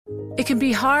It can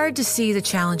be hard to see the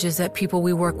challenges that people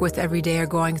we work with every day are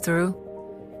going through.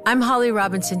 I'm Holly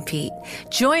Robinson Peete.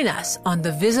 Join us on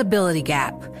The Visibility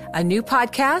Gap, a new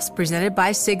podcast presented by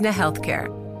Cigna Healthcare.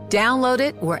 Download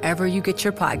it wherever you get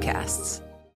your podcasts.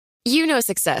 You know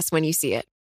success when you see it.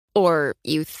 Or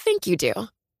you think you do.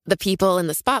 The people in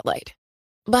the spotlight.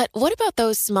 But what about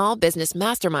those small business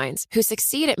masterminds who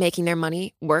succeed at making their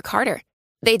money work harder?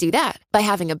 They do that by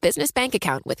having a business bank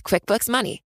account with QuickBooks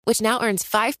Money, which now earns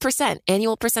 5%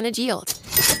 annual percentage yield.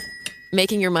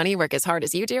 Making your money work as hard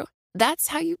as you do? That's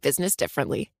how you business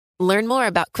differently. Learn more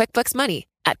about QuickBooks Money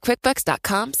at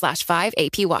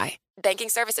quickbooks.com/5APY. Banking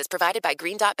services provided by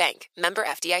Green Dot Bank. Member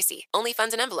FDIC. Only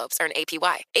funds and envelopes earn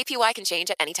APY. APY can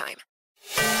change at any time.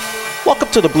 Welcome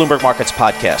to the Bloomberg Markets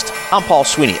Podcast. I'm Paul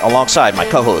Sweeney, alongside my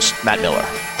co-host, Matt Miller.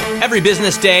 Every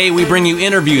business day, we bring you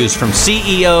interviews from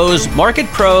CEOs, market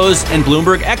pros, and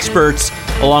Bloomberg experts,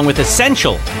 along with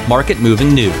essential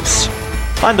market-moving news.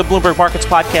 Find the Bloomberg Markets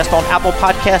Podcast on Apple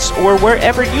Podcasts or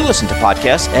wherever you listen to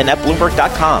podcasts and at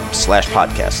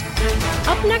Bloomberg.com/podcast.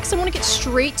 Up next, I want to get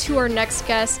straight to our next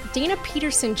guest, Dana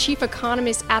Peterson, Chief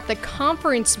Economist at the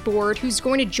Conference Board, who's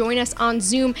going to join us on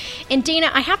Zoom. And Dana,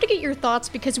 I have to get your thoughts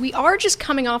because we are just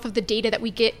coming off of the data that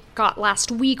we got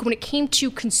last week when it came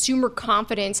to consumer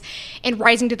confidence and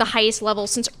rising to the highest level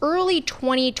since early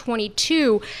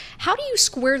 2022. How do you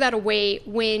square that away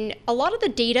when a lot of the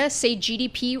data say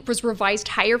GDP was revised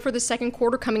higher for the second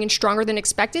quarter, coming in stronger than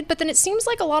expected, but then it seems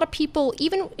like a lot of people,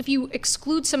 even if you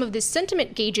exclude some of the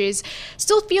sentiment gauges,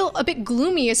 still feel a bit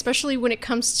gloomy, especially when it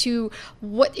comes to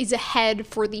what is ahead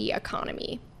for the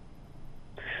economy?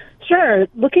 Sure.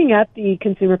 Looking at the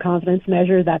consumer confidence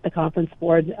measure that the Conference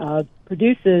Board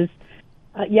produces,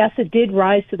 yes, it did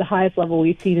rise to the highest level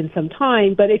we've seen in some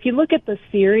time. But if you look at the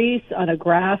series on a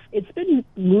graph, it's been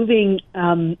moving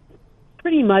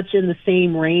pretty much in the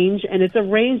same range. And it's a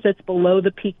range that's below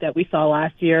the peak that we saw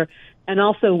last year and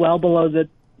also well below the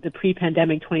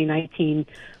pre-pandemic 2019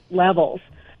 levels.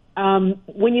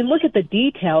 When you look at the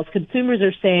details, consumers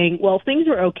are saying, well, things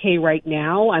are okay right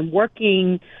now. I'm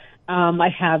working. I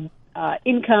have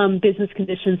income, business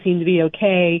conditions seem to be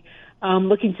okay.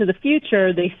 Looking to the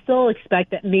future, they still expect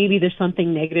that maybe there's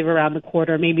something negative around the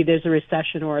corner. Maybe there's a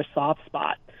recession or a soft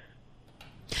spot.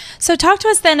 So talk to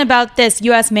us then about this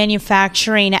U.S.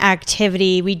 manufacturing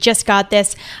activity. We just got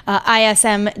this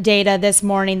ISM data this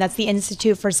morning. That's the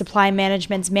Institute for Supply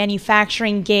Management's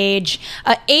manufacturing gauge.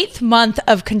 8th month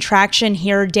of contraction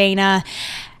here, Dana.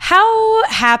 How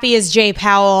happy is Jay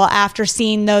Powell after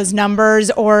seeing those numbers,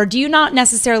 or do you not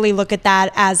necessarily look at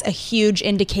that as a huge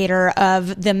indicator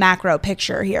of the macro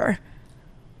picture here?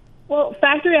 Well,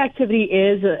 factory activity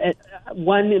is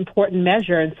one important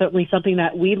measure and certainly something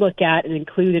that we look at and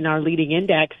include in our leading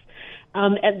index.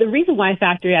 And the reason why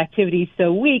factory activity is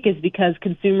so weak is because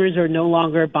consumers are no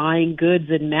longer buying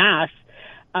goods en masse.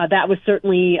 That was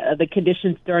certainly the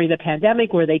conditions during the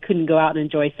pandemic where they couldn't go out and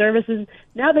enjoy services.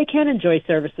 Now they can enjoy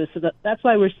services. So that's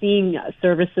why we're seeing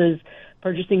services,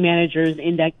 purchasing managers,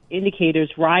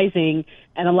 indicators rising,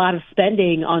 and a lot of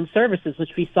spending on services,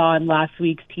 which we saw in last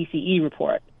week's PCE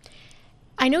report.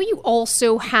 I know you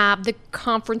also have the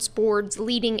Conference Board's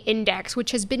leading index,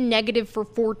 which has been negative for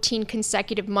 14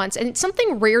 consecutive months. And it's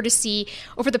something rare to see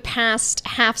over the past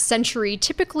half century.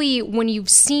 Typically, when you've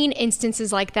seen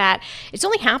instances like that, it's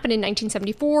only happened in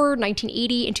 1974,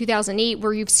 1980, and 2008,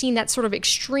 where you've seen that sort of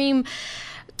extreme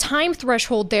time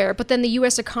threshold there. But then the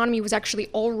U.S. economy was actually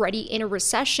already in a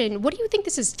recession. What do you think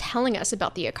this is telling us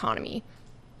about the economy?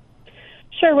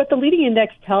 Sure. What the leading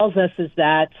index tells us is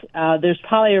that there's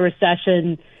probably a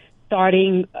recession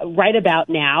starting right about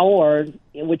now,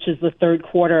 which is the third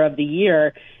quarter of the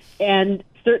year. And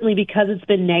certainly because it's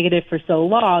been negative for so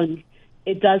long,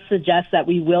 it does suggest that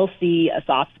we will see a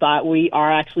soft spot. We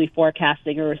are actually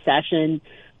forecasting a recession,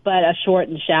 but a short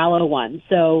and shallow one.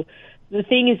 So the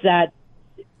thing is that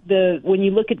when you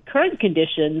look at current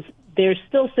conditions, they're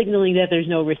still signaling that there's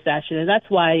no recession. And that's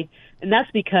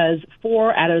because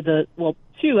 2 out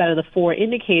of the 4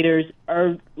 indicators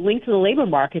are linked to the labor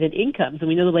market and incomes. And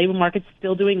we know the labor market's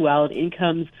still doing well and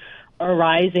incomes are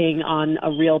rising on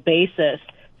a real basis.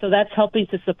 So that's helping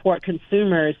to support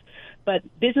consumers. But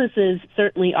businesses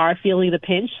certainly are feeling the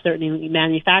pinch, certainly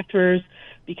manufacturers,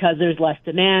 because there's less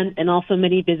demand. And also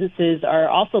many businesses are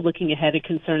also looking ahead and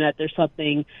concerned that there's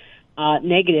something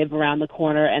negative around the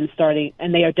corner and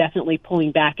they are definitely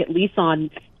pulling back at least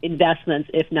on investments,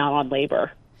 if not on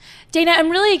labor. Dana, I'm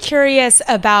really curious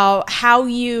about how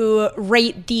you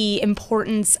rate the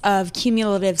importance of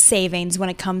cumulative savings when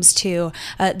it comes to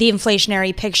the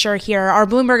inflationary picture here. Our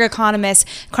Bloomberg economists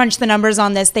crunched the numbers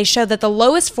on this. They show that the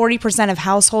lowest 40% of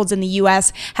households in the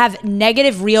U.S. have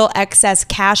negative real excess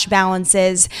cash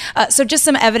balances. So just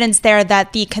some evidence there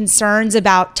that the concerns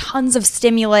about tons of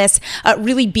stimulus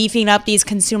really beefing up these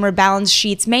consumer balance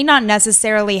sheets may not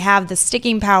necessarily have the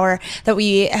sticking power that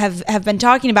we have been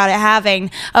talking about it having.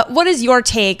 What is your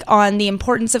take on the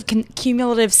importance of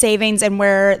cumulative savings and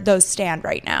where those stand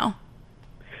right now?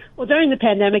 Well, during the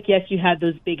pandemic, yes, you had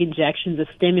those big injections of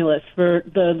stimulus. For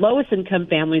the lowest income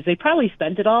families, they probably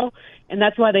spent it all, and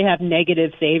that's why they have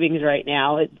negative savings right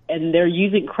now, and they're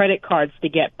using credit cards to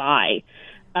get by.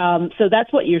 So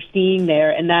that's what you're seeing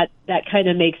there, and that kind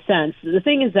of makes sense. The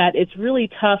thing is that it's really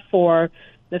tough for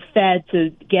the Fed to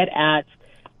get at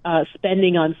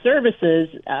spending on services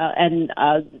and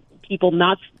people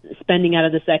not spending out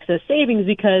of this excess savings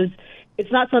because it's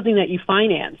not something that you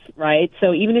finance, right?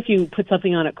 So even if you put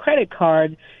something on a credit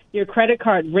card, your credit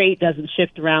card rate doesn't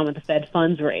shift around with the Fed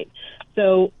funds rate.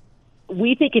 So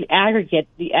we think in aggregate,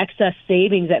 the excess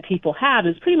savings that people have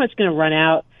is pretty much going to run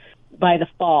out by the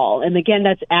fall. And again,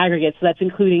 that's aggregate, so that's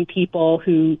including people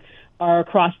who are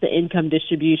across the income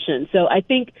distribution. So I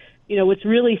think, what's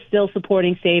really still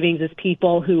supporting savings is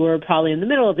people who are probably in the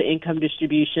middle of the income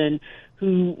distribution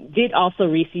who did also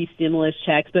receive stimulus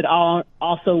checks, but are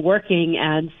also working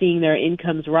and seeing their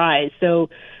incomes rise. So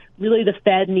really the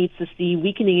Fed needs to see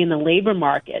weakening in the labor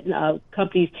market,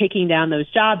 companies taking down those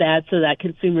job ads so that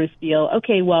consumers feel,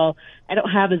 okay, well, I don't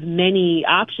have as many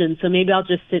options, so maybe I'll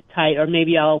just sit tight or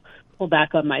maybe I'll pull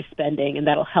back on my spending, and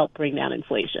that'll help bring down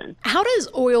inflation. How does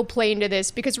oil play into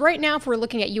this? Because right now, if we're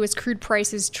looking at U.S. crude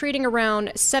prices trading around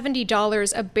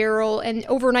 $70 a barrel, and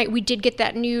overnight we did get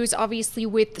that news, obviously,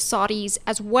 with the Saudis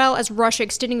as well as Russia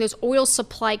extending those oil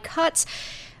supply cuts.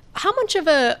 How much of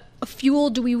a fuel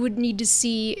do we would need to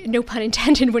see, no pun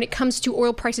intended, when it comes to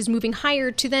oil prices moving higher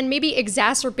to then maybe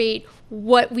exacerbate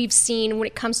what we've seen when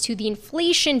it comes to the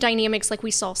inflation dynamics like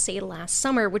we saw, say, last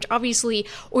summer, which obviously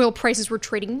oil prices were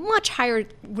trading much higher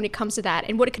when it comes to that,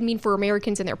 and what it could mean for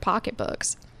Americans in their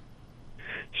pocketbooks?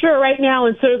 Sure. Right now,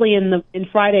 and certainly in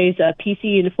Friday's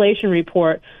PCE inflation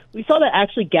report, we saw that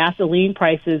actually gasoline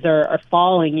prices are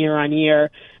falling year on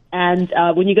year. And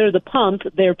when you go to the pump,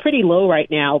 they're pretty low right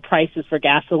now, prices for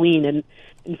gasoline. And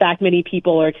in fact, many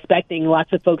people are expecting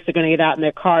lots of folks are going to get out in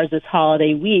their cars this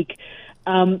holiday week.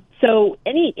 So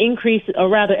any increase, or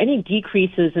rather any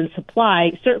decreases in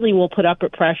supply certainly will put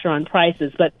upward pressure on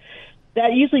prices. But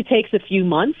that usually takes a few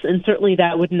months, and certainly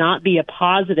that would not be a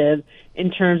positive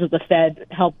in terms of the Fed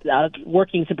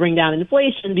working to bring down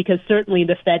inflation, because certainly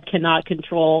the Fed cannot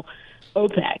control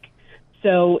OPEC.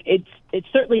 So it's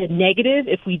certainly a negative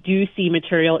if we do see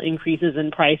material increases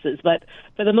in prices. But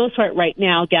for the most part right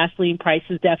now, gasoline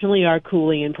prices definitely are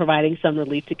cooling and providing some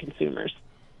relief to consumers.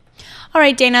 All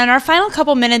right, Dana, in our final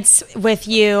couple minutes with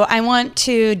you, I want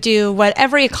to do what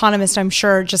every economist, I'm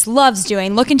sure, just loves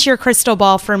doing. Look into your crystal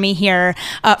ball for me here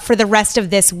for the rest of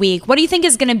this week. What do you think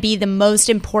is going to be the most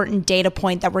important data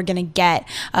point that we're going to get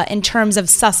in terms of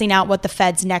sussing out what the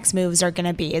Fed's next moves are going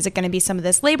to be? Is it going to be some of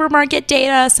this labor market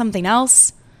data, something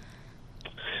else?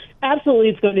 Absolutely,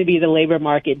 it's going to be the labor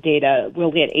market data.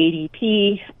 We'll get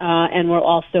ADP, and we'll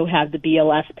also have the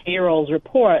BLS payrolls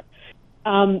report.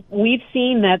 We've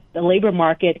seen that the labor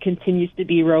market continues to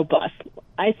be robust.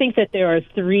 I think that there are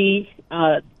three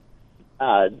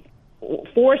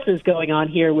forces going on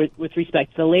here with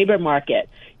respect to the labor market.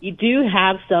 You do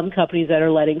have some companies that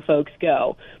are letting folks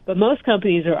go, but most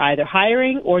companies are either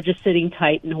hiring or just sitting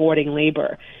tight and hoarding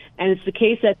labor. And it's the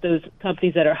case that those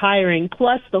companies that are hiring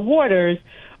plus the hoarders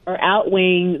are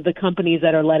outweighing the companies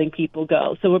that are letting people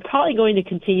go. So we're probably going to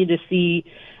continue to see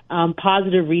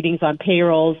positive readings on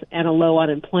payrolls and a low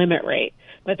unemployment rate.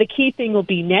 But the key thing will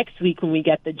be next week when we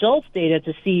get the JOLTS data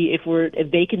to see if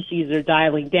vacancies are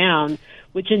dialing down,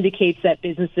 which indicates that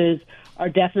businesses are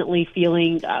definitely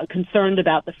feeling concerned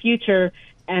about the future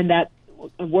and that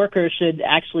workers should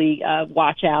actually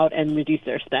watch out and reduce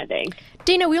their spending.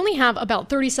 Dana, we only have about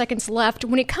 30 seconds left.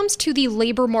 When it comes to the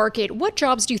labor market, what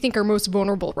jobs do you think are most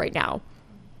vulnerable right now?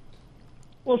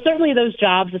 Well, certainly those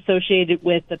jobs associated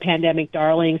with the pandemic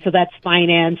darling. So that's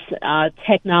finance,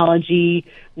 technology,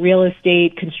 real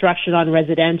estate, construction on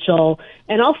residential,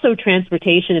 and also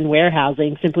transportation and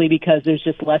warehousing, simply because there's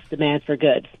just less demand for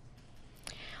goods.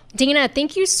 Dana,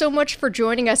 thank you so much for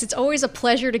joining us. It's always a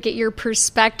pleasure to get your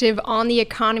perspective on the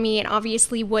economy and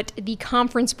obviously what the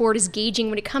Conference Board is gauging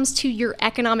when it comes to your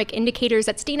economic indicators.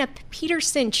 That's Dana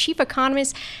Peterson, Chief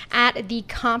Economist at the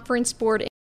Conference Board.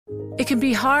 It can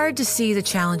be hard to see the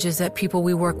challenges that people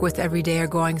we work with every day are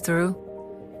going through.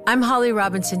 I'm Holly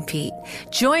Robinson Peete.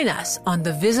 Join us on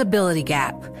The Visibility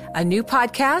Gap, a new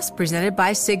podcast presented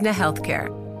by Cigna Healthcare.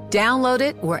 Download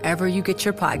it wherever you get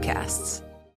your podcasts.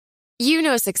 You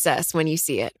know success when you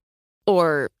see it.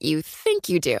 Or you think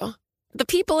you do. The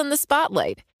people in the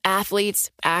spotlight, athletes,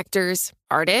 actors,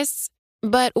 artists.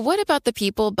 But what about the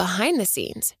people behind the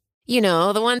scenes? You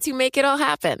know, the ones who make it all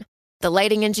happen. The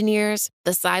lighting engineers,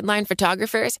 the sideline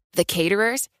photographers, the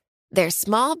caterers. They're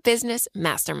small business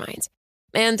masterminds.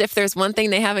 And if there's one thing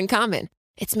they have in common,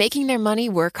 it's making their money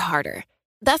work harder.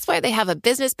 That's why they have a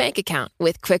business bank account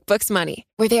with QuickBooks Money,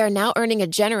 where they are now earning a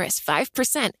generous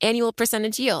 5% annual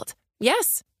percentage yield.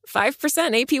 Yes,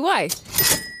 5%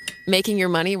 APY. Making your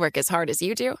money work as hard as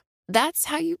you do? That's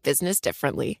how you business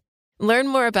differently. Learn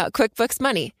more about QuickBooks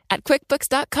Money at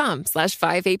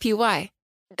quickbooks.com/5APY.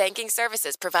 Banking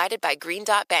services provided by Green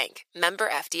Dot Bank, member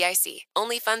FDIC.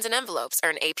 Only funds and envelopes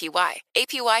earn APY.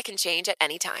 APY can change at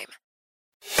any time.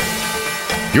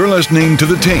 You're listening to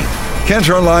The Team. Catch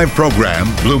our live program,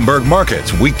 Bloomberg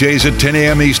Markets, weekdays at 10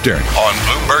 a.m. Eastern on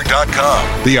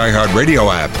Bloomberg.com, the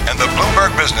iHeartRadio app, and the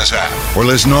Bloomberg Business app. Or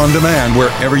listen on demand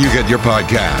wherever you get your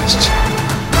podcasts.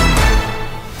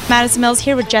 Madison Mills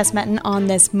here with Jess Metten on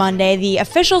this Monday, the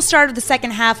official start of the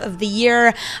second half of the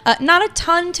year. Not a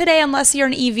ton today unless you're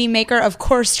an EV maker, of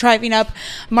course, driving up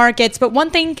markets. But one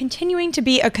thing continuing to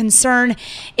be a concern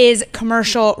is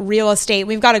commercial real estate.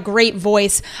 We've got a great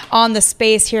voice on the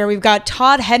space here. We've got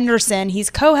Todd Henderson. He's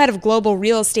co-head of global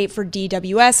real estate for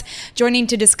DWS, joining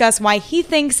to discuss why he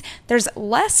thinks there's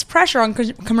less pressure on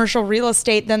commercial real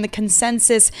estate than the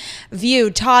consensus view.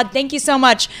 Todd, thank you so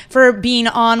much for being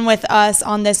on with us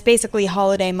on this basically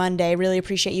holiday Monday. Really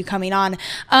appreciate you coming on.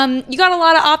 You got a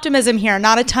lot of optimism here,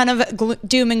 not a ton of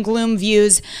doom and gloom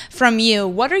views from you.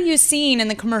 What are you seeing in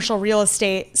the commercial real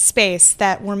estate space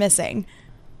that we're missing?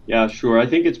 Yeah, sure. I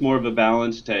think it's more of a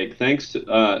balanced take. Thanks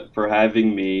for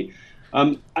having me.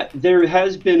 There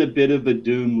has been a bit of a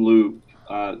doom loop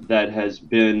that has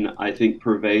been, I think,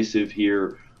 pervasive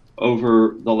here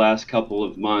over the last couple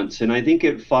of months. And I think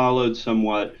it followed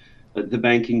somewhat the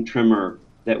banking tremor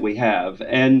that we have.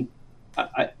 And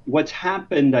what's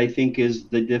happened, I think, is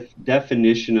the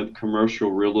definition of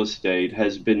commercial real estate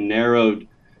has been narrowed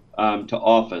to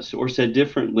office, or said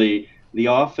differently, the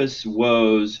office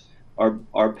woes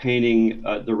are painting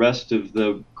the rest of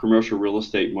the commercial real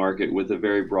estate market with a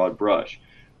very broad brush.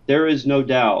 There is no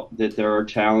doubt that there are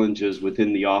challenges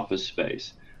within the office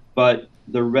space, but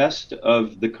the rest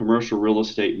of the commercial real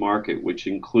estate market, which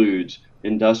includes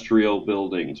industrial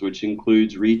buildings, which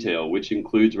includes retail, which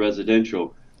includes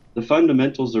residential, the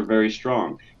fundamentals are very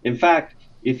strong. In fact,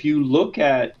 if you look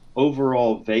at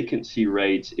overall vacancy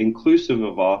rates inclusive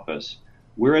of office,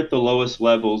 we're at the lowest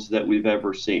levels that we've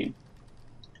ever seen.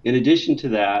 In addition to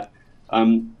that,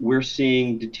 we're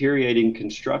seeing deteriorating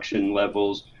construction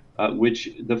levels,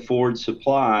 which the forward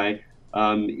supply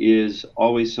is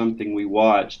always something we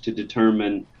watch to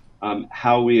determine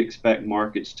how we expect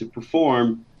markets to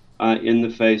perform in the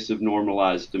face of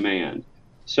normalized demand.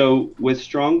 So with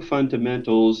strong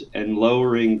fundamentals and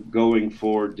lowering going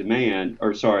forward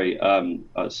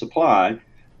supply,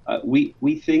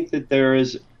 we think that there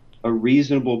is a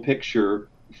reasonable picture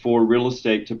for real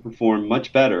estate to perform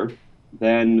much better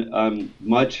than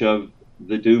much of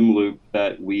the doom loop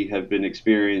that we have been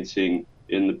experiencing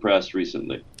in the press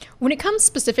recently. When it comes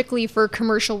specifically for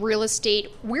commercial real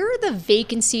estate, where are the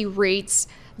vacancy rates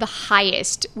the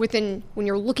highest when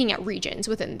you're looking at regions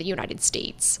within the United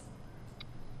States?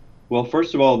 Well,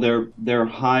 first of all, they're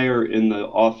higher in the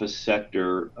office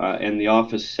sector, and the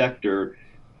office sector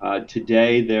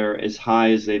today they're as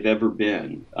high as they've ever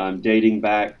been, dating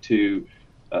back to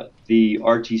the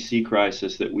RTC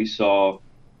crisis that we saw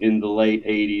in the late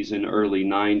 80s and early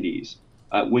 90s.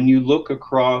 When you look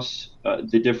across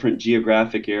the different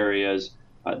geographic areas,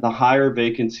 the higher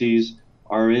vacancies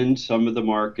are in some of the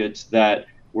markets that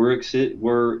we're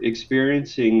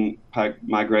experiencing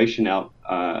migration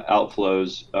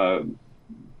outflows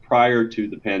prior to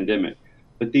the pandemic.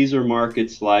 But these are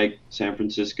markets like San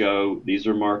Francisco, these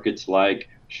are markets like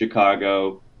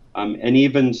Chicago, and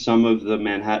even some of the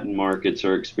Manhattan markets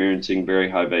are experiencing very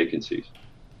high vacancies.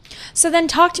 So then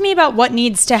talk to me about what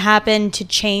needs to happen to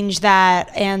change that,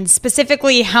 and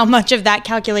specifically how much of that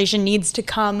calculation needs to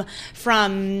come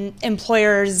from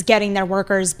employers getting their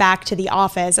workers back to the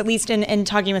office. At least in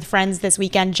talking with friends this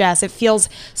weekend, Jess, it feels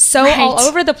so all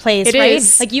over the place, it right?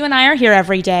 Is. Like you and I are here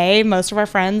every day. Most of our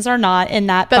friends are not in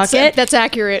that bucket. That's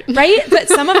accurate. Right? But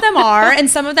some of them are, and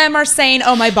some of them are saying,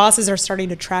 oh, my bosses are starting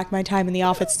to track my time in the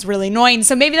office. It's really annoying.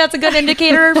 So maybe that's a good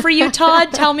indicator for you,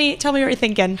 Todd. Tell me what you're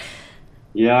thinking.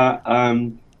 Yeah,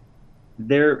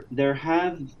 there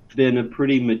have been a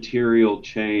pretty material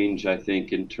change, I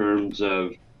think, in terms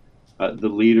of the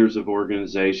leaders of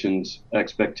organizations'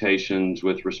 expectations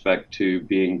with respect to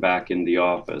being back in the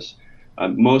office.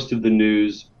 Most of the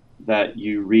news that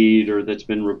you read or that's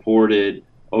been reported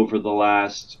over the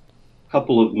last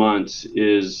couple of months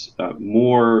is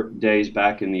more days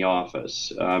back in the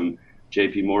office.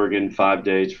 JP Morgan, 5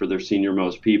 days for their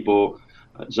senior-most people.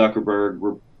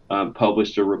 Zuckerberg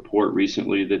published a report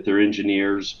recently that their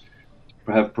engineers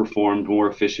have performed more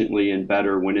efficiently and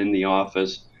better when in the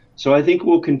office. So I think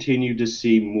we'll continue to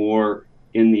see more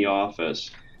in the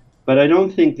office. But I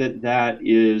don't think that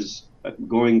is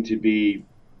going to be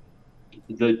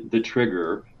the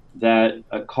trigger that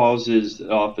causes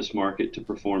the office market to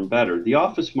perform better. The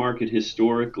office market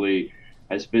historically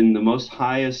has been the most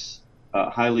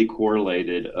highly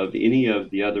correlated of any of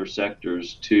the other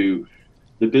sectors to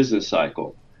the business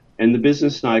cycle. And the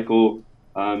business cycle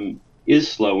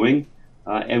is slowing,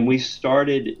 and we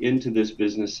started into this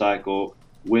business cycle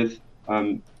with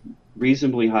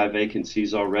reasonably high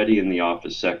vacancies already in the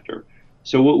office sector.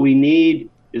 So what we need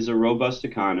is a robust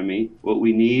economy. What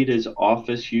we need is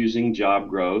office-using job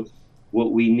growth.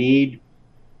 What we need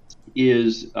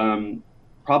is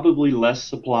probably less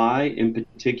supply, in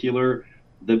particular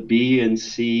the B and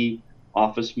C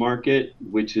office market,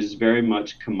 which is very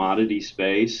much commodity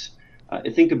space.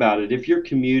 Think about it. If you're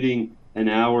commuting an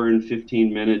hour and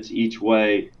 15 minutes each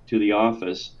way to the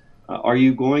office, are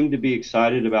you going to be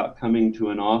excited about coming to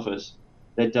an office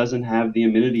that doesn't have the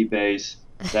amenity base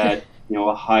that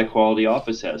a high quality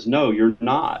office has? No, you're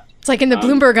not. It's like in the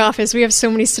Bloomberg office. We have so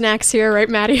many snacks here, right,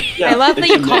 Maddie? Yeah, I love that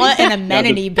you call it an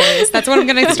amenity base. That's what I'm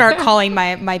going to start calling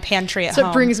my pantry at home. So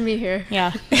it brings me here.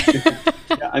 Yeah.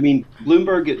 Yeah, I mean,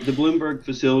 the Bloomberg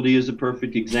facility is a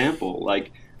perfect example.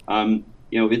 Like,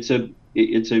 it's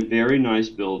a very nice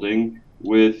building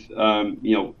with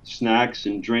snacks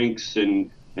and drinks and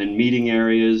meeting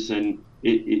areas, and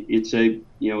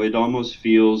it almost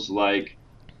feels like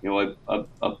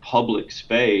a public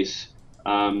space,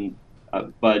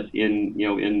 but in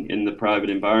the private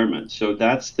environment. So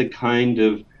that's the kind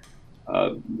of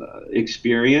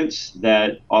experience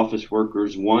that office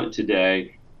workers want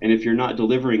today. And if you're not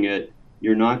delivering it,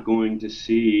 you're not going to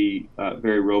see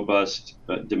very robust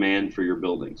demand for your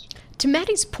buildings. To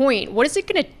Maddie's point, what is it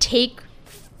going to take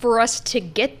for us to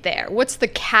get there? What's the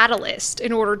catalyst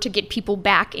in order to get people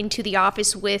back into the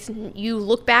office with? You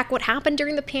look back what happened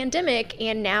during the pandemic,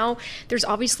 and now there's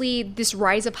obviously this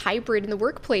rise of hybrid in the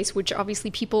workplace, which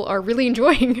obviously people are really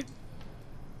enjoying.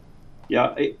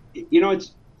 Yeah,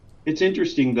 it's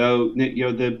interesting though.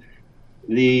 The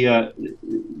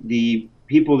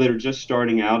people that are just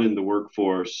starting out in the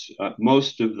workforce,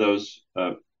 most of those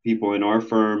people in our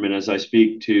firm, and as I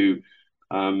speak to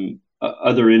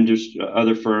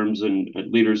other firms and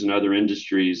leaders in other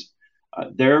industries,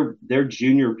 their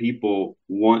junior people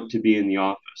want to be in the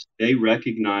office. They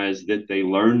recognize that they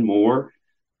learn more.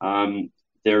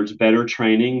 There's better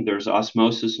training. There's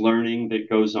osmosis learning that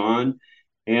goes on.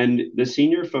 And the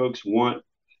senior folks want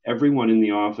everyone in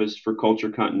the office for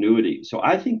culture continuity. So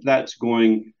I think that's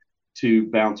going to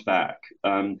bounce back.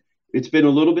 It's been a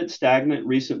little bit stagnant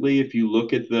recently. If you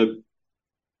look at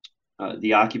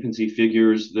the occupancy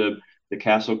figures, the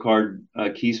Castle Card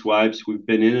key swipes, we've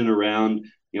been in and around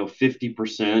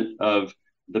 50% of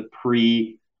the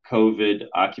pre-COVID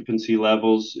occupancy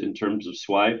levels in terms of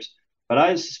swipes. But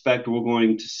I suspect we're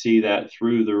going to see that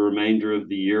through the remainder of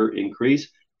the year increase.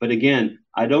 But again,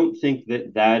 I don't think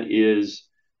that is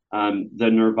the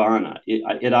nirvana.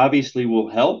 It obviously will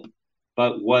help,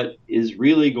 but what is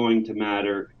really going to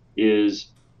matter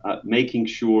is making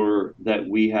sure that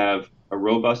we have a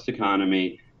robust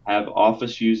economy, have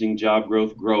office-using job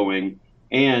growth growing,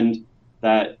 and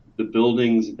that the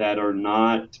buildings that are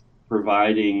not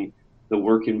providing the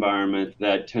work environment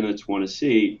that tenants want to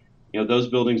see, those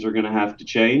buildings are going to have to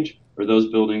change, or those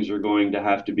buildings are going to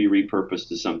have to be repurposed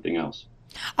to something else.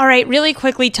 All right, really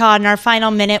quickly, Todd, in our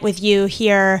final minute with you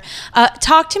here,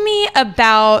 talk to me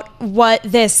about what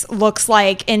this looks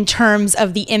like in terms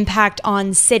of the impact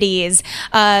on cities.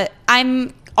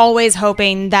 I'm always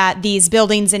hoping that these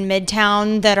buildings in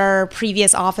Midtown that are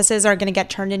previous offices are going to get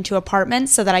turned into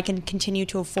apartments so that I can continue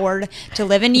to afford to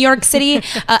live in New York City.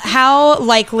 How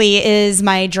likely is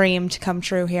my dream to come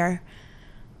true here?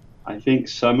 I think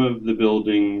some of the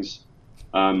buildings,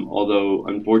 although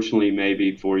unfortunately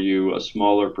maybe for you, a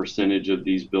smaller percentage of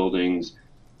these buildings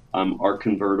are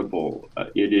convertible.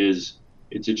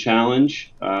 It's a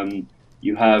challenge.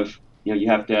 You have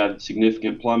to have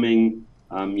significant plumbing.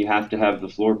 You have to have the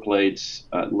floor plates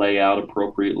lay out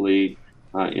appropriately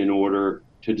in order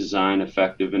to design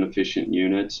effective and efficient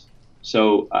units.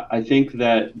 So I think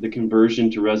that the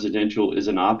conversion to residential is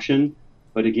an option,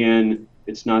 but again,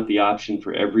 it's not the option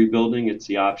for every building. It's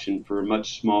the option for a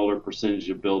much smaller percentage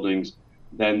of buildings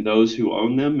than those who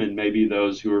own them and maybe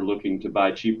those who are looking to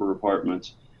buy cheaper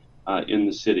apartments in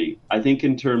the city. I think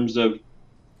in terms of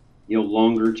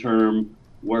longer term,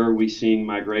 where are we seeing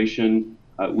migration?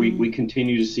 We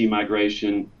continue to see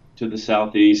migration to the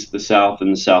Southeast, the South,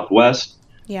 and the Southwest.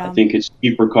 Yeah. I think it's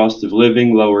cheaper cost of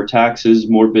living, lower taxes,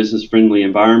 more business-friendly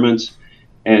environments,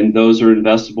 and those are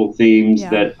investable themes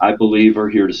that I believe are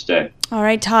here to stay. All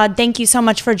right, Todd, thank you so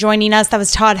much for joining us. That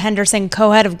was Todd Henderson,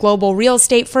 co-head of global real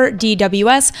estate for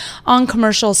DWS on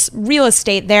commercial real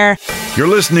estate there. You're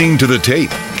listening to The Tape.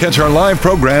 Catch our live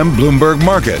program, Bloomberg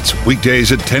Markets,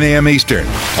 weekdays at 10 a.m. Eastern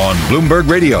on Bloomberg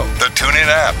Radio, the TuneIn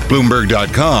app,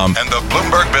 Bloomberg.com, and the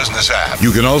Bloomberg Business app.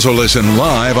 You can also listen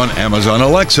live on Amazon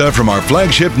Alexa from our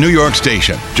flagship New York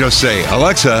station. Just say,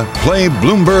 Alexa, play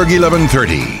Bloomberg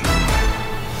 1130.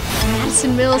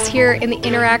 Madison Mills here in the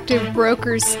Interactive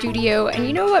Brokers studio. And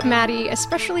you know what, Maddie,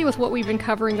 especially with what we've been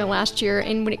covering the last year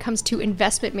and when it comes to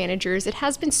investment managers, it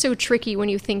has been so tricky when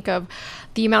you think of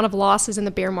the amount of losses in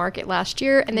the bear market last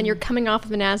year, and then you're coming off of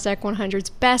the NASDAQ 100's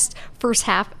best first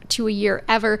half to a year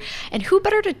ever. And who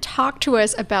better to talk to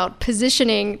us about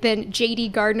positioning than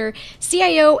JD Gardner,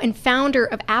 CIO and founder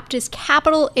of Aptus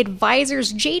Capital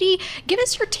Advisors. JD, give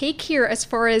us your take here as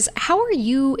far as how are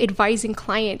you advising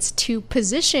clients to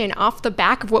position off the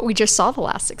back of what we just saw the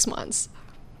last 6 months?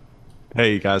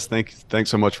 Hey guys, thanks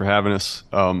so much for having us.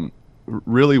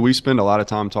 Really, we spend a lot of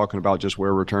time talking about just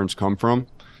where returns come from.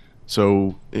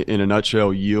 So in a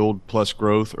nutshell, yield plus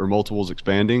growth or multiples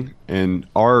expanding. And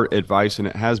our advice, and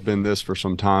it has been this for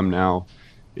some time now,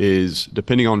 is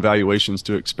depending on valuations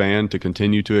to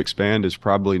continue to expand is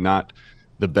probably not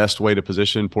the best way to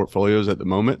position portfolios at the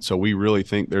moment. So we really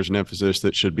think there's an emphasis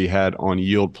that should be had on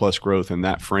yield plus growth, and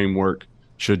that framework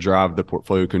should drive the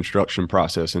portfolio construction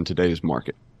process in today's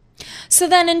market. So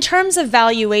then in terms of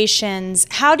valuations,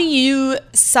 how do you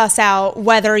suss out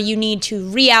whether you need to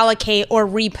reallocate or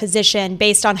reposition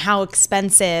based on how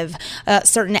expensive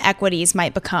certain equities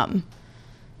might become?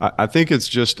 I think it's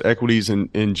just equities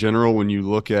in general. When you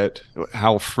look at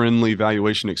how friendly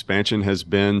valuation expansion has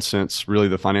been since really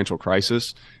the financial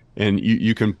crisis, and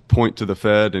you can point to the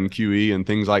Fed and QE and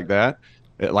things like that,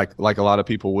 like a lot of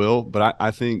people will. But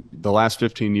I think the last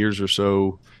 15 years or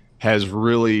so has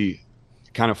really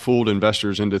kind of fooled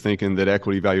investors into thinking that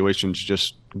equity valuations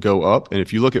just go up. And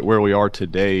if you look at where we are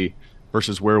today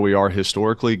versus where we are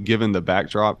historically, given the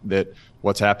backdrop that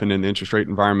what's happened in the interest rate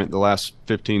environment the last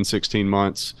 15, 16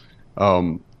 months,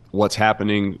 what's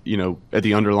happening, at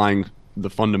the underlying, the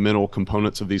fundamental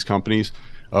components of these companies,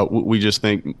 we just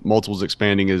think multiples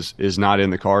expanding is not in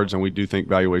the cards, and we do think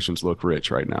valuations look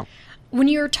rich right now. When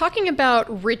you're talking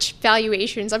about rich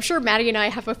valuations, I'm sure Maddie and I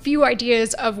have a few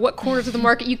ideas of what corners of the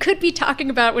market you could be talking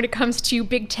about when it comes to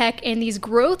big tech and these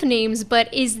growth names,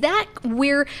 but is that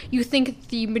where you think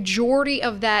the majority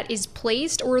of that is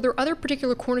placed, or are there other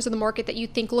particular corners of the market that you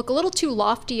think look a little too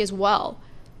lofty as well?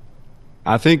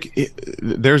 I think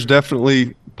there's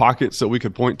definitely pockets that we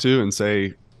could point to and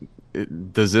say,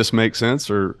 does this make sense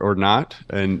or not?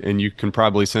 And you can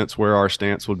probably sense where our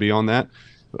stance would be on that.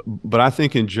 But I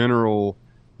think in general,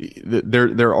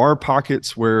 there are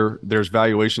pockets where there's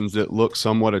valuations that look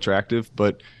somewhat attractive,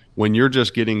 but when you're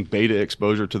just getting beta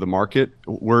exposure to the market,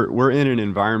 we're in an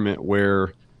environment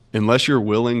where unless you're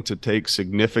willing to take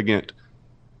significant,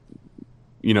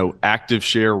 active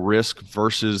share risk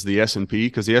versus the S&P,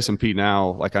 because the S&P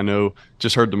now, like I know,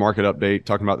 just heard the market update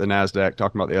talking about the NASDAQ,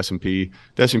 talking about the S&P.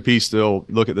 The S&P still,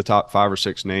 look at the top 5 or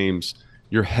 6 names,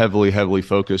 you're heavily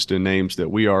focused in names that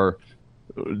we are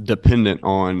dependent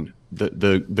on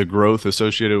the growth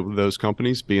associated with those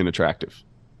companies being attractive.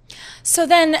 So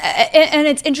then, and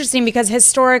it's interesting because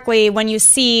historically, when you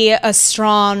see a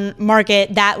strong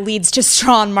market, that leads to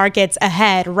strong markets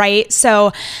ahead, right?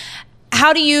 So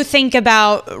How do you think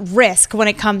about risk when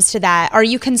it comes to that? Are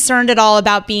you concerned at all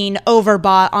about being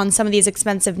overbought on some of these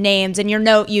expensive names? In your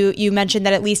note, you mentioned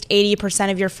that at least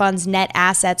 80% of your fund's net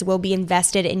assets will be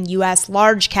invested in U.S.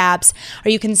 large caps.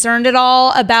 Are you concerned at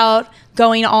all about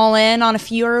going all in on a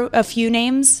few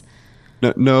names?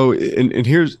 No. And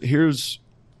here's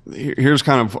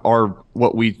kind of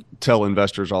what we tell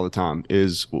investors all the time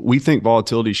is we think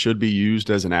volatility should be used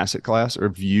as an asset class or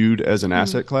viewed as an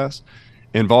asset class.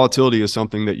 And volatility is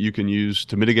something that you can use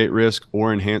to mitigate risk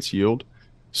or enhance yield.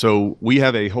 So we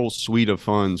have a whole suite of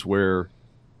funds where,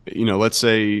 let's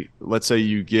say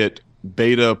you get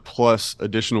beta plus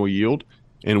additional yield.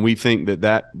 And we think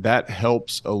that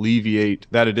helps alleviate,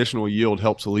 that additional yield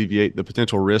helps alleviate the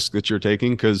potential risk that you're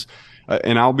taking. Because,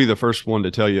 and I'll be the first one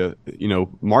to tell you,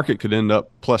 market could end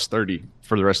up plus 30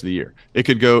 for the rest of the year. It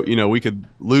could go, we could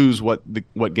lose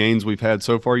what gains we've had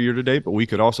so far year to date, but we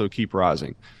could also keep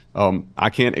rising. I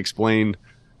can't explain.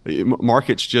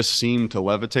 Markets just seem to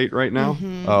levitate right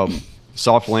now.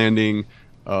 Soft landing.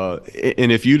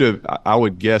 And I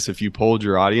would guess if you polled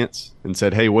your audience and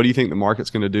said, hey, what do you think the market's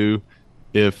going to do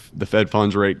if the Fed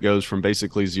funds rate goes from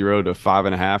basically 0 to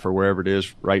 5.5 or wherever it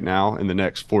is right now in the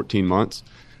next 14 months,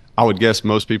 I would guess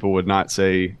most people would not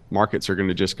say markets are going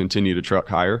to just continue to truck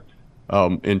higher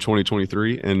in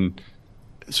 2023. And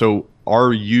so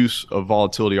our use of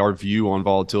volatility, our view on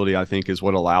volatility, I think is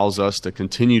what allows us to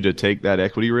continue to take that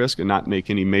equity risk and not make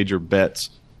any major bets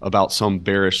about some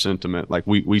bearish sentiment. Like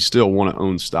we still want to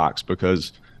own stocks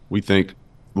because we think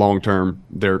long-term,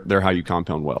 they're how you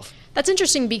compound wealth. That's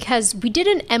interesting because we did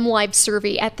an MLive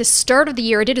survey at the start of the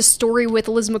year. I did a story with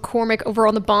Liz McCormick over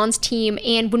on the bonds team.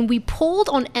 And when we polled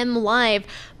on MLive,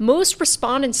 most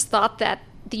respondents thought that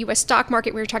the U.S. stock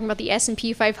market, we were talking about the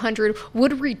S&P 500,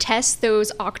 would retest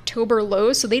those October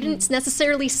lows. So they didn't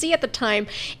necessarily see at the time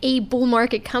a bull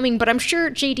market coming. But I'm sure,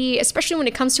 JD, especially when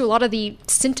it comes to a lot of the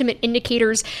sentiment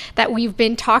indicators that we've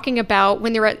been talking about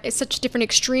when they're at such different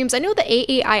extremes, I know the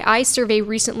AAII survey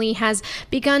recently has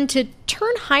begun to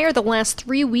turn higher the last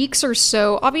 3 weeks or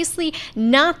so. Obviously,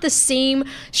 not the same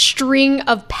string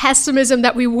of pessimism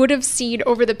that we would have seen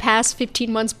over the past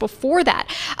 15 months before that.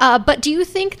 But do you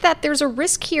think that there's a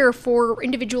risk here for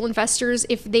individual investors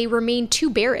if they remain too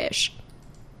bearish?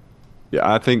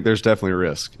 Yeah, I think there's definitely a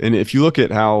risk. And if you look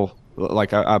at how,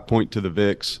 like I point to the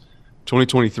VIX,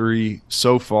 2023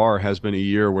 so far has been a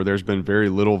year where there's been very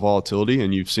little volatility,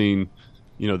 and you've seen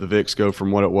the VIX go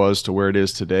from what it was to where it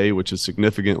is today, which is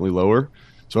significantly lower.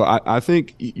 So I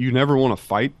think you never want to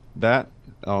fight that.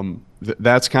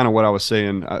 That's kind of what I was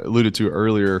saying, I alluded to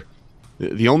earlier.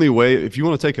 The only way, if you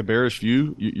want to take a bearish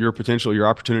view, your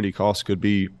opportunity cost could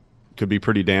be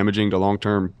pretty damaging to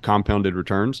long-term compounded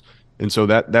returns. And so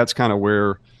that's kind of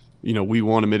where, we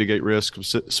want to mitigate risk,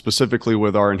 specifically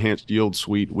with our enhanced yield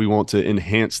suite. We want to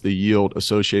enhance the yield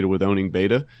associated with owning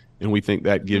beta. And we think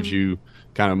that gives you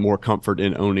kind of more comfort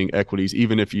in owning equities,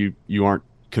 even if you aren't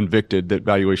convicted that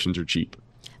valuations are cheap.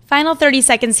 Final 30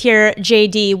 seconds here,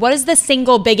 JD. What is the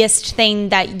single biggest thing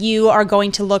that you are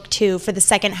going to look to for the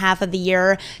second half of the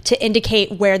year to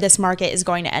indicate where this market is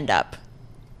going to end up?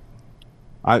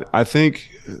 I think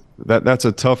that's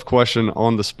a tough question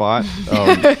on the spot.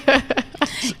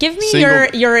 Give me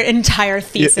your entire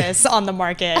thesis on the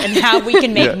market and how we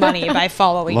can make money by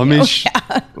following you.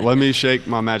 Let me shake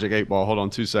my magic 8 ball. Hold on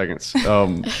 2 seconds.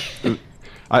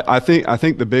 I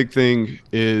think the big thing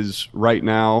is right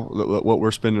now, what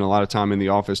we're spending a lot of time in the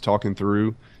office talking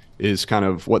through is kind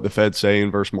of what the Fed's saying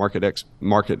versus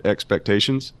market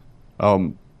expectations.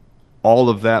 All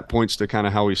of that points to kind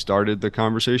of how we started the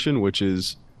conversation, which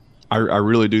is I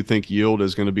really do think yield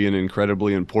is going to be an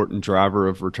incredibly important driver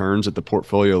of returns at the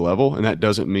portfolio level. And that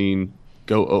doesn't mean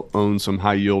go own some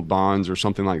high yield bonds or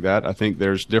something like that. I think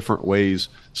there's different ways,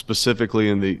 specifically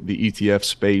in the ETF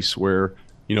space, where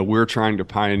we're trying to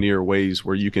pioneer ways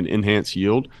where you can enhance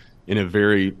yield in a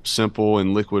very simple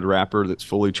and liquid wrapper that's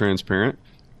fully transparent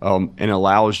and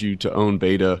allows you to own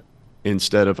beta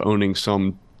instead of owning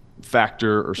some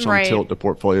factor or some tilt to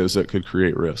portfolios that could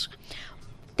create risk.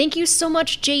 Thank you so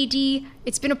much, JD.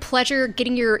 It's been a pleasure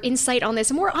getting your insight on this,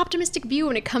 a more optimistic view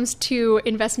when it comes to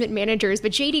investment managers.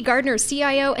 But JD Gardner,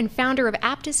 CIO and founder of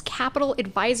Aptus Capital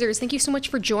Advisors, thank you so much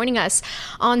for joining us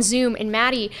on Zoom. And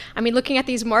Maddie, looking at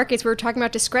these markets, we were talking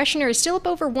about discretionary, still up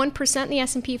over 1% in the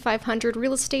S&P 500,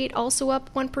 real estate also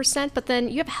up 1%, but then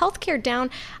you have healthcare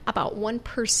down about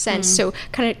 1%. So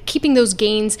kind of keeping those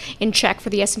gains in check for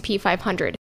the S&P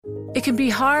 500. It can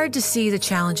be hard to see the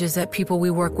challenges that people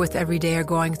we work with every day are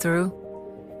going through.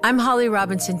 I'm Holly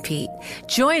Robinson Peete.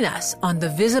 Join us on The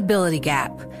Visibility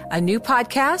Gap, a new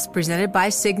podcast presented by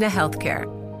Cigna Healthcare.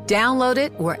 Download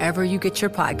it wherever you get your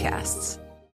podcasts.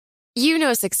 You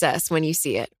know success when you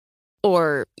see it.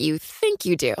 Or you think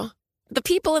you do. The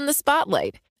people in the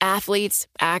spotlight. Athletes,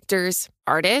 actors,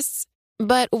 artists.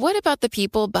 But what about the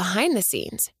people behind the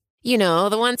scenes? You know,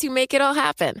 the ones who make it all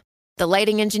happen. The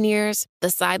lighting engineers, the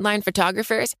sideline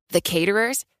photographers, the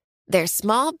caterers. They're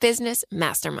small business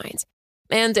masterminds.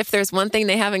 And if there's one thing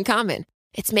they have in common,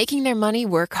 it's making their money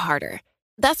work harder.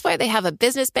 That's why they have a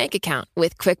business bank account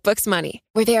with QuickBooks Money,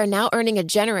 where they are now earning a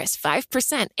generous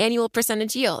 5% annual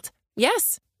percentage yield.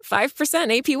 Yes,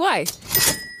 5%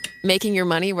 APY. Making your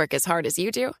money work as hard as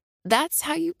you do? That's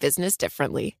how you business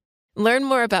differently. Learn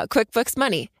more about QuickBooks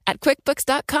Money at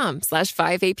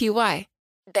quickbooks.com/5APY.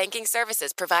 Banking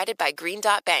services provided by Green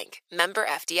Dot Bank, member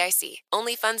FDIC.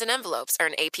 Only funds and envelopes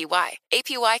earn APY.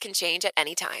 APY can change at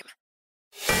any time.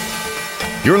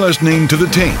 You're listening to The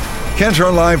Tape,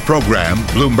 Kantar Live program,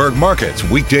 Bloomberg Markets,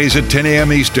 weekdays at 10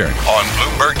 a.m. Eastern on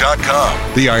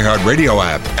Bloomberg.com, the iHeartRadio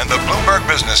app, and the Bloomberg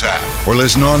Business app. Or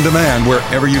listen on demand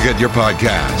wherever you get your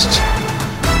podcasts.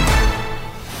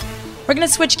 We're going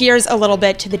to switch gears a little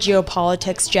bit to the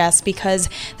geopolitics, Jess, because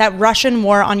that Russian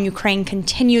war on Ukraine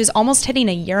continues, almost hitting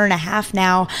a year and a half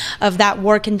now of that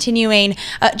war continuing.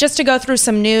 Just to go through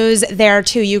some news there,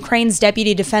 too. Ukraine's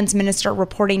deputy defense minister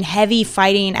reporting heavy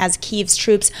fighting as Kyiv's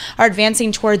troops are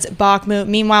advancing towards Bakhmut.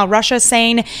 Meanwhile, Russia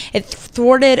saying it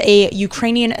thwarted a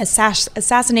Ukrainian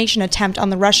assassination attempt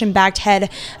on the Russian-backed head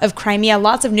of Crimea.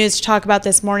 Lots of news to talk about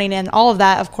this morning, and all of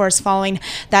that, of course, following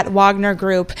that Wagner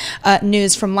Group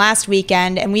news from last weekend.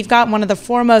 And we've got one of the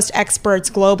foremost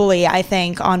experts globally, I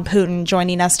think, on Putin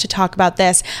joining us to talk about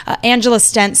this. Angela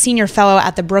Stent, senior fellow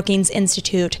at the Brookings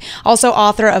Institute, also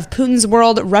author of Putin's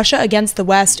World, Russia Against the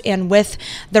West and With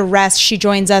the Rest. She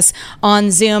joins us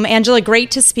on Zoom. Angela, great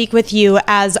to speak with you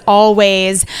as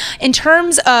always. In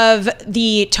terms of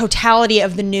the totality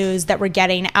of the news that we're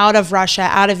getting out of Russia,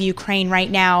 out of Ukraine right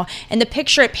now, and the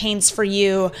picture it paints for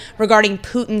you regarding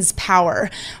Putin's power,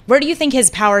 where do you think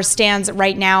his power stands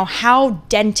right now? How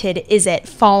dented is it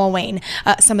following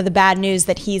some of the bad news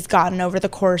that he's gotten over the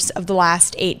course of the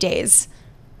last 8 days?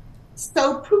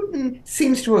 So Putin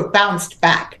seems to have bounced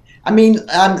back. I mean,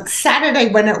 Saturday,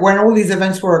 when all these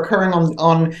events were occurring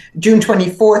on June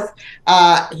 24th,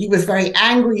 he was very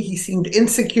angry. He seemed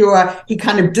insecure. He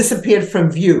kind of disappeared from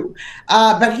view.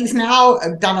 But he's now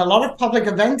done a lot of public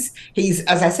events.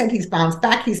 As I said, he's bounced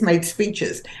back. He's made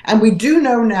speeches. And we do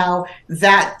know now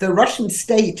that the Russian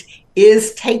state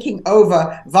is taking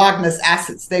over Wagner's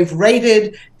assets. They've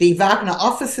raided the Wagner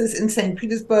offices in St.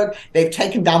 Petersburg. They've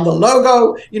taken down the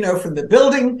logo, from the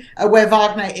building where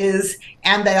Wagner is,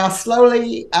 and they are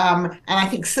slowly and I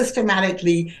think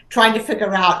systematically trying to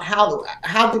figure out how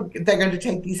they're going to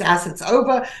take these assets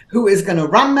over, who is going to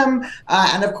run them.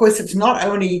 And of course, it's not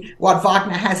only what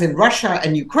Wagner has in Russia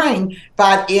and Ukraine,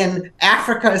 but in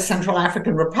Africa, Central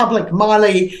African Republic,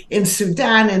 Mali, in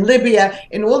Sudan, in Libya,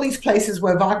 in all these places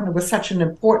where Wagner was such an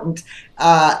important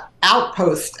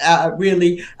outpost,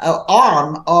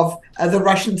 arm of the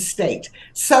Russian state.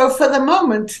 So for the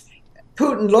moment,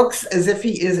 Putin looks as if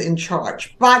he is in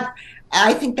charge. But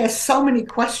I think there's so many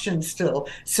questions still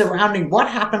surrounding what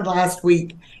happened last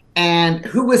week and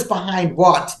who was behind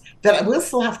what, that we'll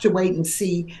still have to wait and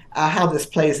see how this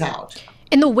plays out.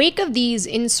 In the wake of these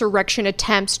insurrection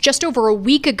attempts just over a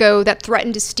week ago that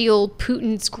threatened to steal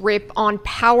Putin's grip on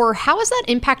power, how has that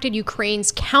impacted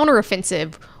Ukraine's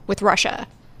counteroffensive with Russia?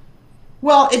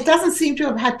 Well, it doesn't seem to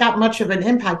have had that much of an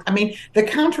impact. I mean, the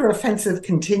counteroffensive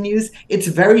continues. It's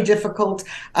very difficult.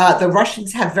 The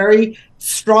Russians have very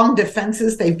strong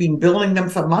defenses. They've been building them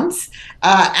for months.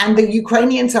 And the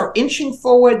Ukrainians are inching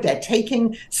forward. They're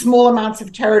taking small amounts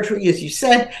of territory, as you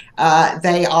said.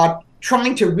 They are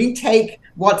trying to retake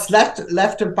what's left of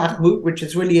Bakhmut, which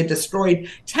is really a destroyed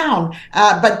town.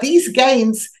 But these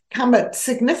gains come at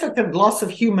significant loss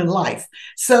of human life.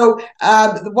 So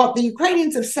what the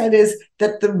Ukrainians have said is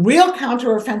that the real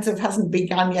counteroffensive hasn't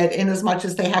begun yet, in as much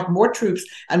as they have more troops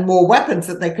and more weapons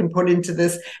that they can put into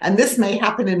this. And this may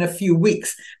happen in a few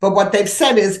weeks. But what they've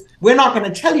said is, we're not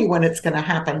going to tell you when it's going to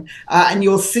happen. And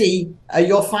you'll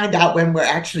find out when we're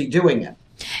actually doing it.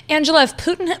 Angela, if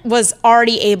Putin was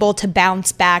already able to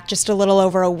bounce back just a little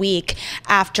over a week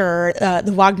after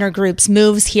the Wagner Group's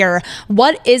moves here,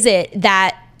 what is it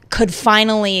that could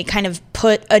finally kind of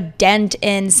put a dent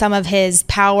in some of his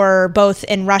power, both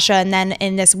in Russia and then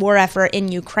in this war effort in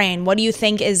Ukraine? What do you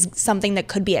think is something that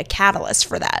could be a catalyst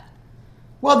for that?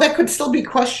 Well, there could still be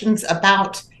questions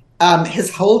about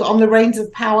his hold on the reins of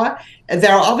power.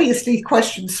 There are obviously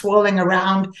questions swirling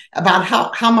around about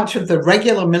how much of the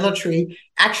regular military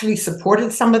actually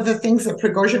supported some of the things that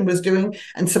Prigozhin was doing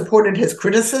and supported his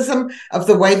criticism of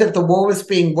the way that the war was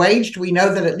being waged. We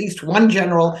know that at least one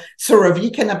general,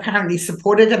 Surovikin, apparently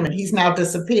supported him, and he's now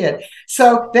disappeared.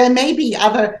 So there may be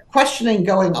other questioning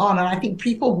going on, and I think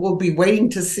people will be waiting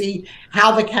to see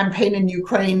how the campaign in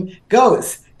Ukraine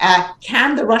goes.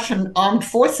 Can the Russian armed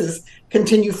forces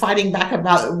continue fighting back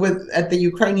at the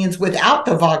Ukrainians without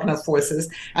the Wagner forces?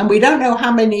 And we don't know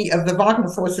how many of the Wagner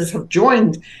forces have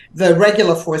joined the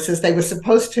regular forces. They were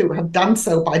supposed to have done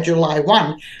so by July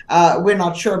 1. We're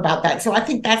not sure about that. So I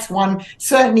think that's one,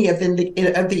 certainly, of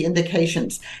the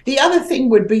indications. The other thing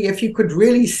would be if you could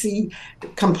really see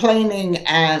complaining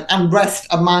and unrest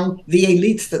among the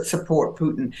elites that support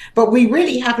Putin. But we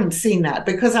really haven't seen that,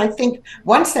 because I think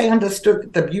once they understood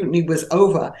that the mutiny was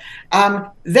over,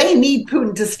 they need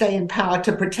Putin to stay in power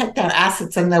to protect their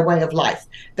assets and their way of life.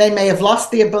 They may have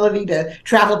lost the ability to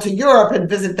travel to Europe and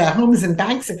visit their homes and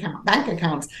bank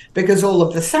accounts because all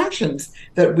of the sanctions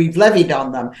that we've levied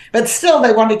on them. But still,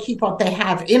 they want to keep what they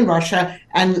have in Russia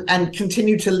and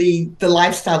continue to lead the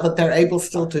lifestyle that they're able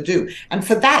still to do. And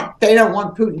for that, they don't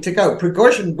want Putin to go.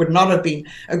 Prigozhin would not have been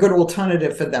a good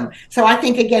alternative for them. So I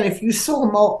think, again, if you saw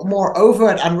more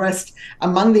overt unrest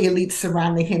among the elites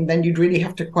surrounding him, then you'd really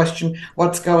have to question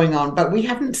what's going on. But we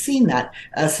haven't seen that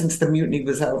since the mutiny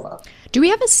was over. Do we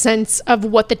have a sense of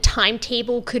what the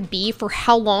timetable could be for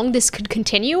how long this could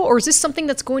continue? Or is this something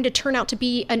that's going to turn out to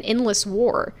be an endless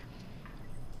war?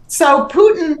 So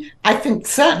Putin, I think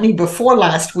certainly before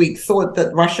last week, thought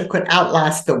that Russia could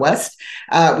outlast the West.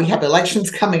 We have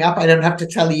elections coming up, I don't have to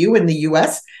tell you, in the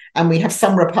US. And we have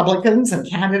some Republicans and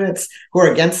candidates who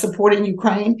are against supporting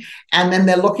Ukraine. And then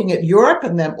they're looking at Europe,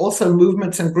 and there are also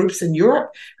movements and groups in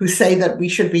Europe who say that we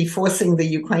should be forcing the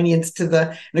Ukrainians to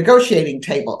the negotiating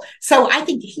table. So I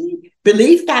think he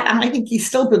believed that, and I think he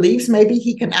still believes maybe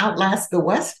he can outlast the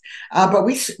West. But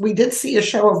we did see a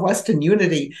show of Western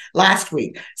unity last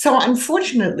week. So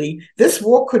unfortunately, this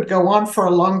war could go on for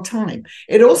a long time.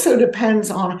 It also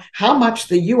depends on how much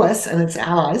the U.S. and its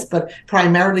allies, but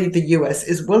primarily the U.S.,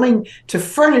 is willing to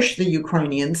furnish the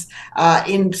Ukrainians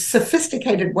in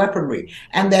sophisticated weaponry.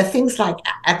 And there are things like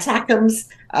ATACMS,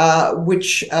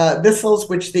 missiles,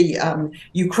 which the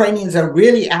Ukrainians are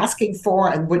really asking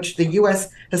for, and which the U.S.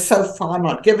 has so far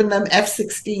not given them.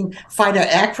 F-16 fighter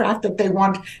aircraft that they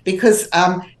want, because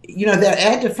their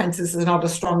air defenses are not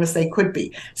as strong as they could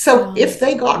be. So if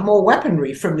they got more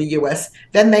weaponry from the U.S.,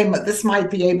 then this might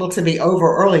be able to be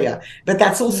over earlier. But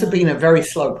that's also been a very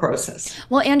slow process.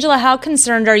 Well, Angela, how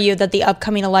concerned are you that the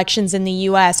upcoming elections in the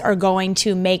U.S. are going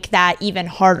to make that even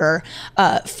harder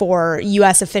for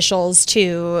U.S. officials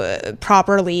to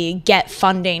properly get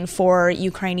funding for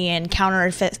Ukrainian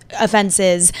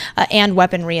counteroffenses and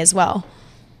weaponry as well?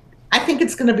 I think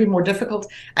it's going to be more difficult.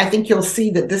 I think you'll see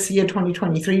that this year,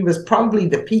 2023, was probably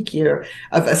the peak year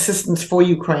of assistance for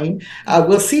Ukraine.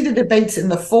 We'll see the debates in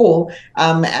the fall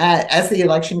as the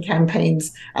election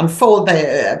campaigns unfold.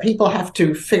 People have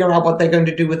to figure out what they're going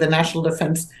to do with the National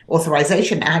Defense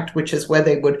Authorization Act, which is where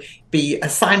they would be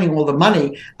assigning all the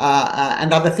money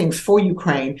and other things for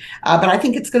Ukraine. But I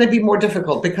think it's going to be more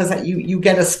difficult because you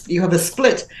have a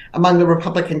split among the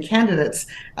Republican candidates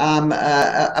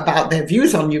about their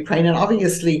views on Ukraine. And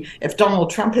obviously, if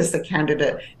Donald Trump is the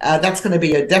candidate, that's going to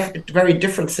be a very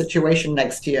different situation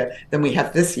next year than we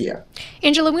have this year.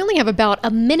 Angela, we only have about a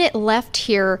minute left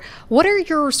here. What are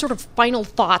your sort of final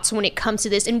thoughts when it comes to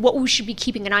this, and what we should be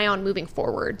keeping an eye on moving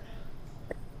forward?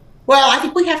 Well, I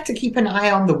think we have to keep an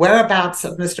eye on the whereabouts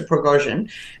of Mr. Prigozhin.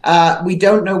 We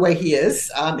don't know where he is.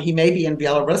 He may be in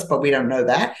Belarus, but we don't know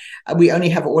that. We only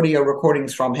have audio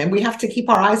recordings from him. We have to keep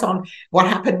our eyes on what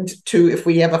happened to, if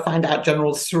we ever find out,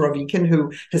 General Surovikin,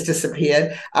 who has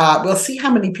disappeared. We'll see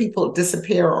how many people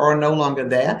disappear or are no longer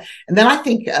there. And then I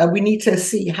think we need to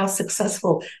see how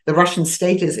successful the Russian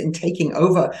state is in taking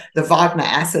over the Wagner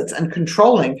assets and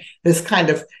controlling this kind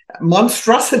of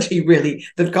monstrosity, really,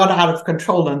 that got out of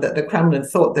control and that the Kremlin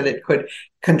thought that it could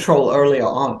control earlier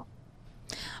on.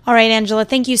 All right, Angela,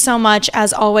 thank you so much,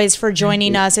 as always, for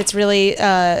joining us. It's really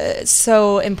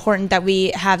so important that we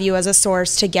have you as a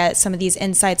source to get some of these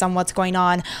insights on what's going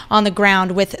on the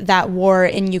ground with that war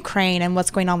in Ukraine and what's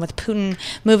going on with Putin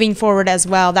moving forward as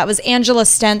well. That was Angela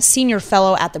Stent, Senior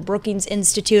Fellow at the Brookings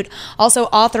Institute, also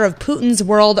author of Putin's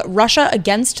World, Russia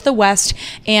Against the West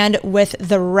and With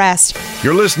the Rest.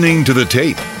 You're listening to The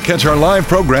Tape. Catch our live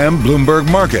program,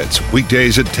 Bloomberg Markets,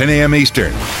 weekdays at 10 a.m.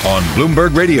 Eastern on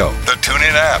Bloomberg Radio, the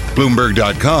TuneIn app, app,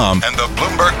 Bloomberg.com, and the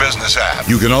Bloomberg Business app.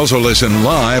 You can also listen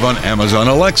live on Amazon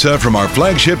Alexa from our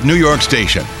flagship New York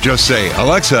station. Just say,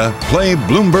 Alexa, play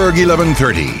Bloomberg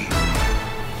 1130.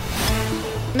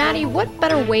 Maddie, what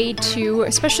better way to,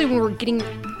 especially when we're getting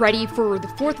ready for the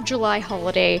 4th of July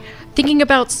holiday, thinking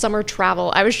about summer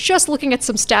travel? I was just looking at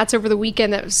some stats over the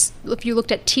weekend that was, if you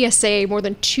looked at TSA, more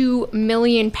than 2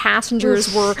 million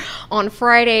passengers were on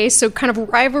Friday. So kind of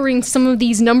rivaling some of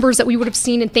these numbers that we would have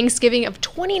seen in Thanksgiving of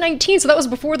 2019. So that was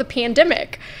before the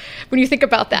pandemic. When you think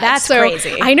about that. That's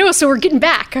crazy. I know. So we're getting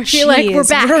back. I feel like we're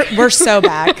back. We're so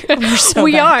back.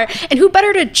 We are. And who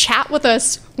better to chat with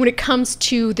us when it comes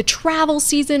to the travel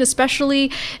season,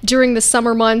 especially during the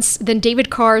summer months, than David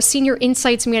Carr, Senior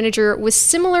Insights Manager with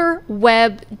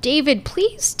SimilarWeb. David,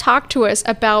 please talk to us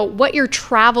about what your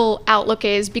travel outlook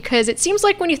is, because it seems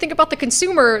like when you think about the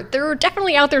consumer, they're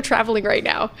definitely out there traveling right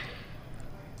now.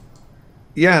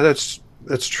 Yeah, that's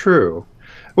true.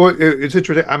 Well, it's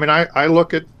interesting. I mean, I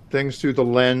look at things through the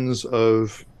lens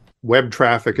of web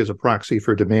traffic as a proxy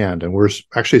for demand, and we're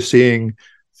actually seeing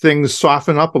things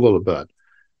soften up a little bit.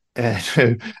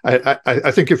 And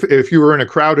I think if you were in a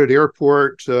crowded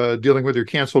airport dealing with your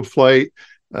canceled flight,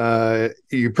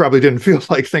 you probably didn't feel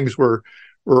like things were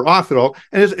off at all.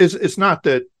 And it's not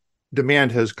that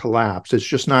demand has collapsed; it's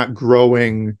just not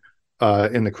growing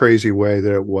in the crazy way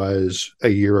that it was a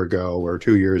year ago or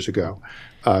 2 years ago.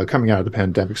 Coming out of the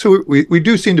pandemic. So we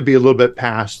do seem to be a little bit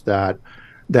past that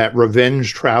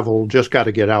revenge travel, just got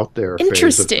to get out there.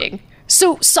 Interesting.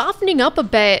 So softening up a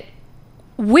bit,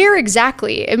 where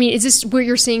exactly? I mean, is this where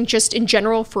you're seeing just in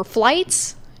general for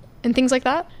flights and things like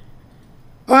that?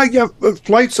 Yeah,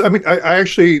 flights. I mean, I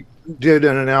actually did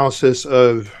an analysis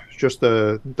of just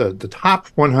the top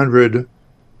 100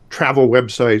 travel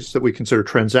websites that we consider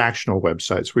transactional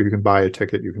websites, where you can buy a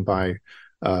ticket, you can buy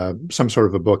some sort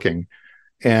of a booking.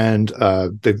 And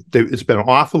it's been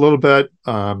off a little bit.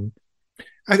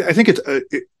 I think it's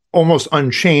almost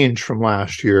unchanged from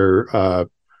last year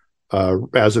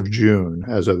as of June,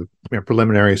 as of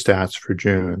preliminary stats for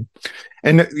June.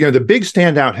 And the big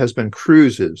standout has been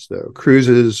cruises, though.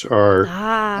 Cruises are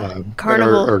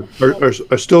Carnival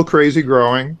are still crazy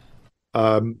growing.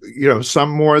 Some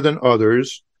more than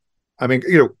others. I mean,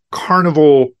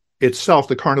 Carnival itself,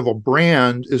 the Carnival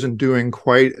brand, isn't doing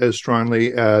quite as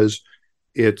strongly as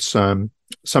it's some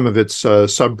of its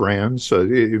sub-brands.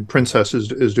 Princess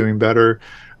is doing better.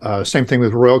 Same thing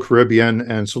with Royal Caribbean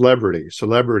and Celebrity.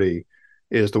 Celebrity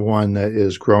is the one that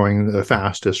is growing the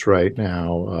fastest right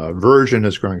now. Virgin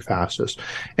is growing fastest.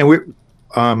 And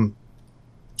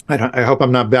I hope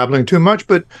I'm not babbling too much,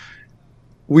 but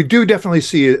we do definitely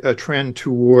see a trend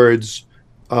towards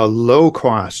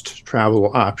low-cost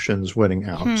travel options winning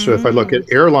out. So if I look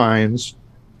at airlines,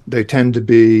 they tend to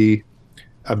be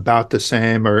about the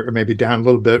same or maybe down a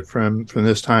little bit from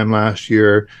this time last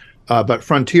year. But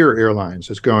Frontier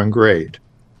Airlines is going great.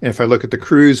 And if I look at the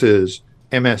cruises,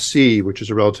 MSC, which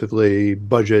is a relatively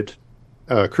budget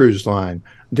cruise line,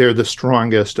 they're the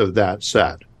strongest of that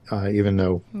set, even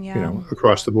though,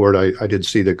 across the board, I did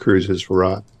see that cruises were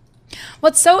up.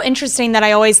 What's so interesting that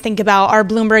I always think about, our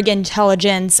Bloomberg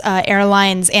Intelligence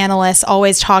airlines analysts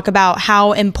always talk about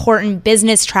how important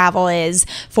business travel is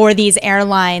for these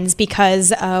airlines,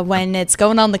 because when it's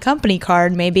going on the company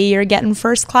card, maybe you're getting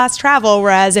first class travel,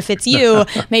 whereas if it's you,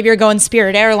 maybe you're going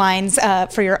Spirit Airlines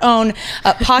for your own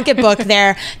pocketbook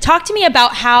there. Talk to me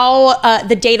about how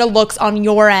the data looks on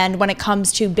your end when it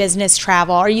comes to business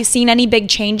travel. Are you seeing any big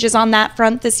changes on that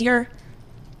front this year?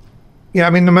 Yeah, I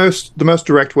mean, the most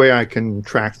direct way I can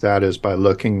track that is by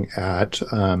looking at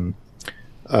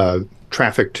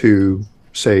traffic to,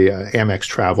 say, Amex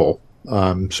Travel,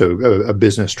 so a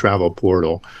business travel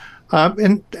portal,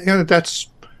 and that's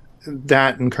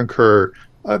that and Concur.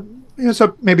 It's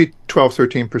up maybe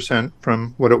 12-13%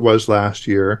 from what it was last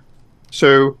year.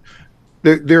 So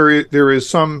there is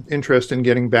some interest in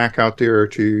getting back out there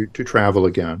to travel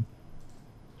again.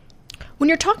 When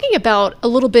you're talking about a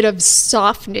little bit of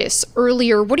softness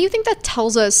earlier, what do you think that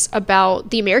tells us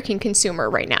about the American consumer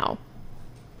right now?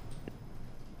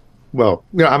 Well,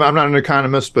 I'm not an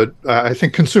economist, but I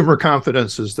think consumer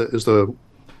confidence is the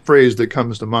phrase that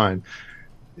comes to mind.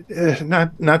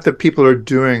 Not that people are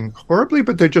doing horribly,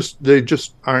 but they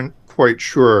just aren't quite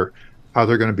sure how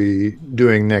they're going to be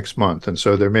doing next month, and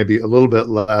so they're maybe a little bit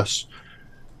less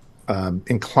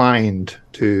inclined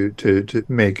to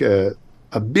make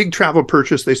a big travel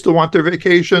purchase. They still want their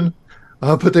vacation,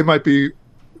 but they might be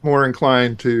more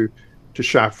inclined to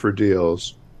shop for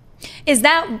deals. Is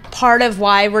that part of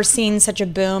why we're seeing such a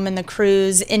boom in the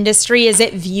cruise industry? Is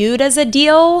it viewed as a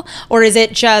deal, or is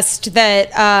it just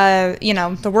that,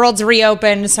 the world's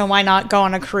reopened, so why not go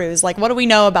on a cruise? Like, what do we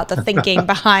know about the thinking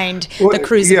behind the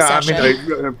cruise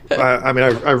obsession?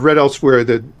 I've read elsewhere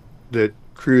that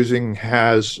cruising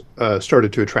has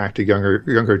started to attract a younger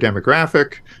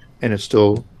demographic, and it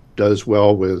still does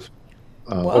well with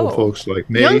old folks like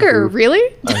me. Younger, really?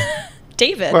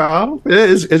 David. Well,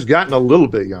 it's gotten a little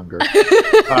bit younger.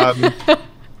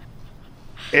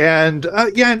 And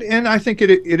I think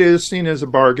it is seen as a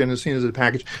bargain, it's seen as a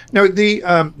package. Now, the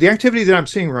activity that I'm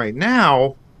seeing right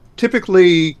now,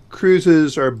 typically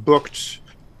cruises are booked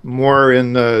more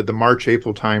in the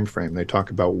March-April timeframe. They talk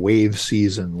about wave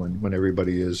season when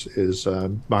everybody is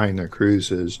buying their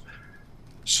cruises.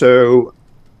 So,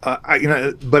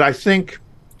 but I think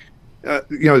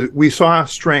we saw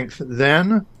strength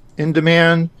then in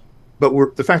demand, but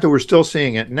the fact that we're still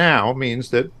seeing it now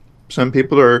means that some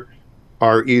people are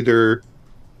either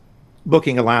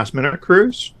booking a last-minute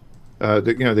cruise,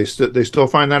 they still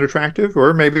find that attractive,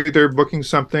 or maybe they're booking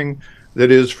something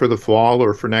that is for the fall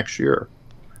or for next year,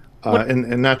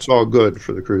 and that's all good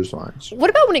for the cruise lines. What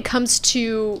about when it comes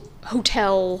to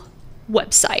hotel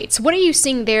websites? What are you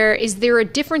seeing there? Is there a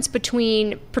difference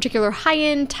between particular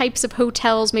high-end types of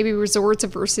hotels, maybe resorts,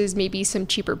 versus maybe some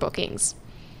cheaper bookings?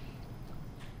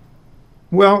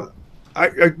 Well,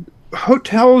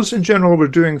 hotels in general were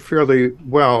doing fairly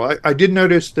well. I did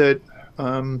notice that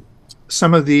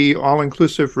some of the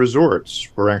all-inclusive resorts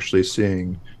were actually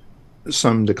seeing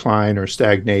some decline or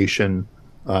stagnation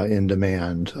in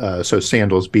demand. So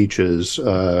Sandals Beaches,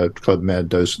 Club Med,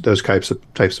 those types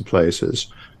of places.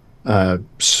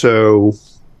 So,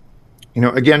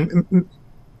 again,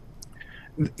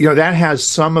 that has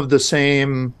some of the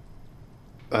same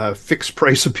fixed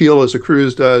price appeal as a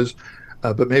cruise does.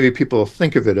 But maybe people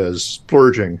think of it as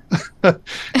splurging,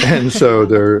 and so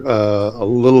they're a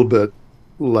little bit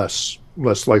less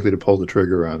likely to pull the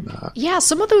trigger on that. Yeah,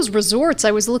 some of those resorts, I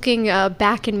was looking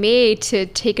back in May to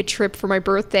take a trip for my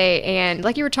birthday, and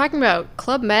like you were talking about,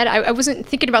 Club Med, I wasn't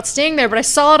thinking about staying there, but I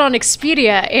saw it on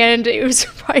Expedia, and it was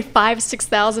probably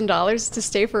 $5,000-$6,000 to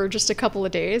stay for just a couple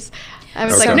of days. I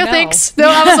was like, no, thanks. No,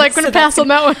 I was like, going to pass on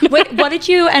that one. Wait, what did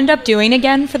you end up doing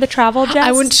again for the travel, Jess?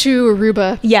 I went to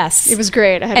Aruba. Yes. It was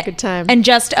great. I had a good time. And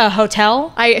just a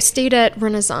hotel? I stayed at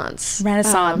Renaissance.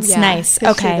 Nice.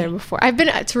 Okay. There before. I've been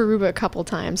to Aruba a couple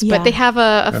times, but they have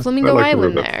a Flamingo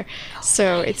Island there.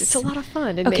 So it's a lot of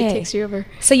fun, and it takes you over.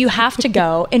 So you have to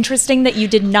go. Interesting that you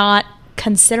did not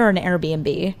consider an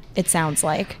Airbnb, it sounds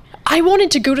like. I wanted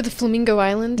to go to the Flamingo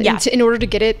Island, and in order to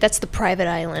get it, that's the private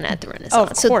island at the Renaissance. Oh, of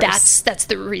course. So that's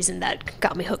the reason that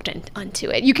got me hooked onto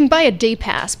it. You can buy a day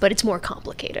pass, but it's more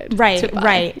complicated.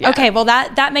 Right. Yeah. Okay, well,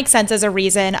 that makes sense as a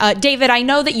reason. David, I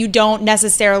know that you don't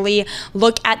necessarily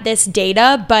look at this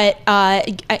data, but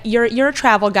you're a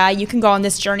travel guy. You can go on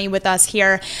this journey with us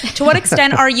here. To what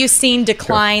extent are you seeing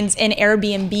declines in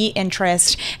Airbnb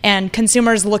interest and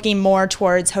consumers looking more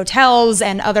towards hotels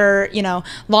and other,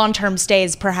 long-term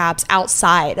stays, perhaps,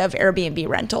 outside of Airbnb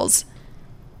rentals?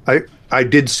 I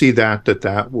did see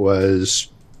that was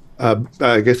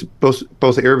I guess both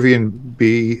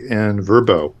Airbnb and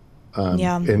Vrbo.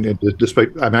 And despite,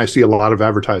 I see a lot of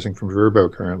advertising from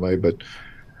Vrbo currently,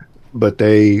 but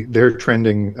they're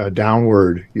trending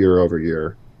downward year over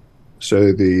year.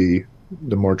 So the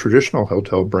more traditional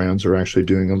hotel brands are actually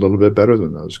doing a little bit better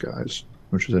than those guys,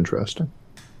 which is interesting.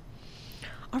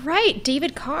 All right,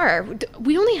 David Carr,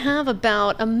 we only have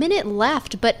about a minute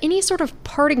left, but any sort of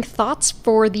parting thoughts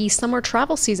for the summer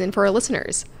travel season for our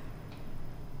listeners?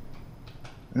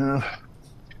 I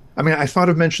thought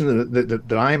I've mentioned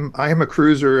that I am a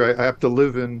cruiser. I have to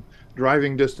live in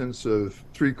driving distance of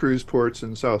 3 cruise ports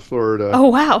in South Florida. Oh,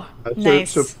 wow.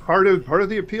 Nice. So part of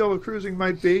the appeal of cruising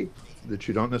might be that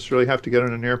you don't necessarily have to get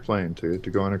on an airplane to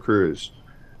go on a cruise.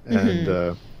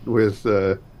 And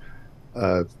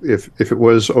if it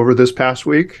was over this past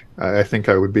week, I think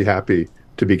I would be happy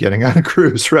to be getting on a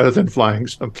cruise rather than flying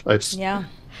someplace. Yeah.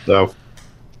 So.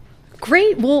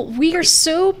 Great. Well, we are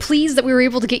so pleased that we were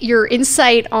able to get your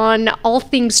insight on all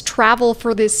things travel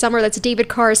for this summer. That's David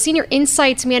Carr, Senior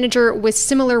Insights Manager with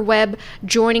SimilarWeb,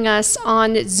 joining us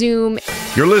on Zoom.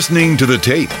 You're listening to The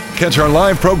Tape. Catch our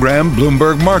live program,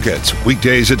 Bloomberg Markets,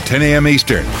 weekdays at 10 a.m.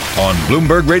 Eastern on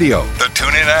Bloomberg Radio, the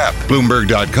TuneIn app,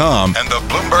 Bloomberg.com, and the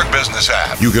Bloomberg Business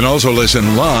app. You can also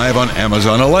listen live on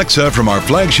Amazon Alexa from our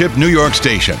flagship New York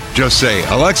station. Just say,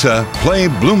 Alexa, play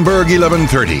Bloomberg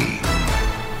 1130.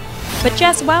 But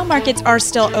Jess, while markets are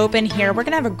still open here, we're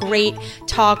going to have a great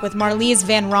talk with Marlies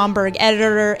Van Romberg,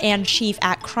 editor-in-chief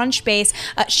at Crunchbase.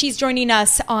 She's joining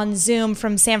us on Zoom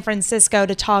from San Francisco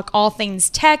to talk all things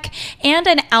tech and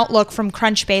an outlook from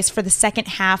Crunchbase for the second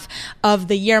half of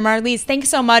the year. Marlies, thanks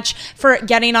so much for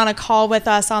getting on a call with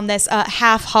us on this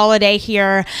half holiday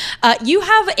here. You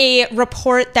have a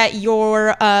report that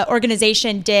your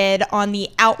organization did on the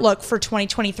outlook for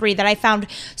 2023 that I found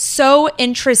so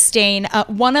interesting.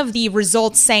 One of the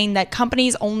results saying that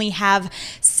companies only have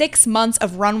 6 months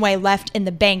of runway left in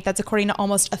the bank. That's according to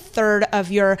almost a third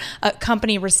of your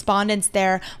company respondents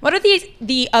there. What are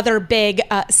the other big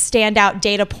standout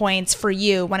data points for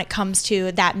you when it comes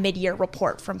to that mid-year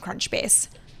report from Crunchbase?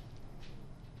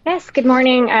 Yes, good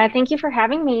morning. Thank you for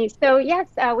having me. So yes,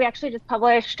 we actually just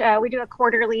published, we do a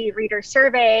quarterly reader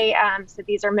survey. So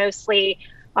these are mostly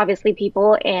obviously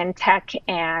people in tech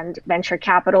and venture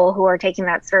capital who are taking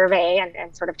that survey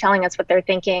and sort of telling us what they're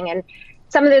thinking. And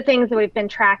some of the things that we've been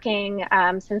tracking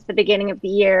since the beginning of the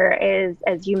year is,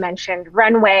 as you mentioned,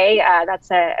 runway.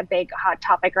 That's a big hot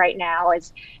topic right now,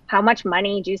 is how much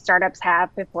money do startups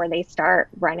have before they start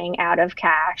running out of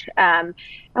cash?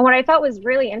 And what I thought was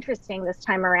really interesting this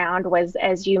time around was,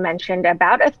 as you mentioned,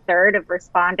 about a third of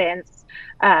respondents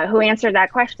who answered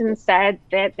that question said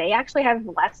that they actually have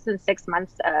less than 6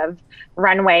 months of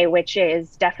runway, which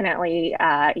is definitely,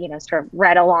 sort of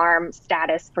red alarm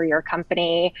status for your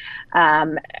company,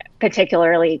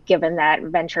 particularly given that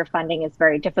venture funding is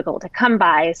very difficult to come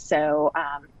by. So,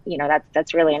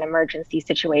 that's really an emergency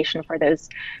situation for those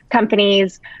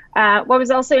companies. What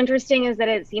was also interesting is that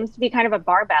it seems to be kind of a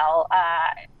barbell.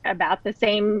 About the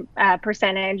same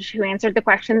percentage who answered the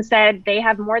question said they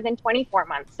have more than 24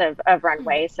 months of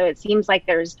runway. So it seems like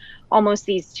there's almost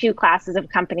these two classes of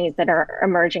companies that are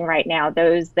emerging right now.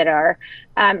 Those that are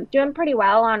doing pretty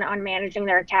well on managing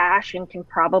their cash and can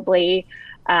probably,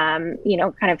 kind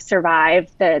of survive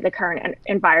the current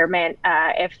environment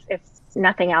if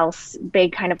nothing else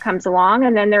big kind of comes along.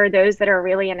 And then there are those that are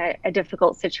really in a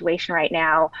difficult situation right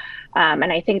now.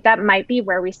 And I think that might be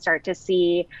where we start to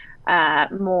see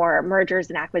more mergers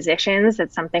and acquisitions.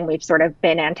 It's something we've sort of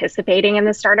been anticipating in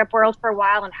the startup world for a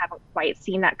while and haven't quite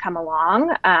seen that come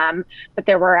along. But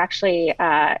there were actually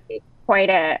quite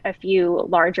a few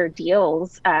larger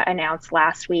deals announced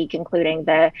last week, including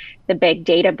the big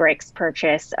Databricks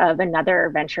purchase of another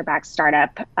venture-backed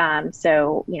startup.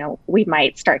 So, we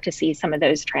might start to see some of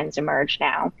those trends emerge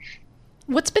now.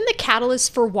 What's been the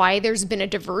catalyst for why there's been a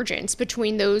divergence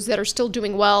between those that are still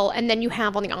doing well and then you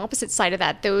have on the opposite side of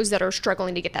that, those that are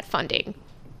struggling to get that funding?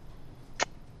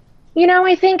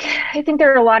 I think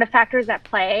there are a lot of factors at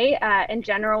play. In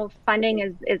general, funding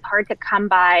is hard to come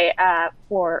by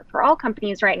for all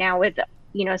companies right now, with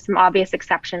some obvious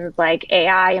exceptions like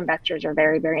AI. Investors are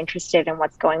very, very interested in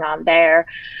what's going on there.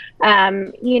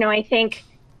 I think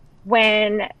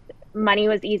when money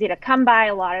was easy to come by,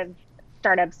 a lot of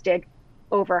startups did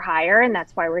overhire, and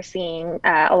that's why we're seeing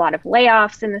a lot of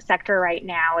layoffs in the sector right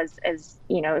now as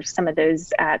some of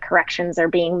those corrections are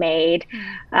being made.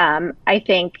 I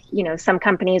think some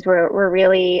companies were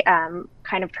really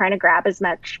kind of trying to grab as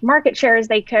much market share as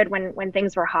they could when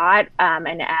things were hot,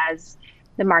 and as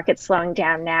the market's slowing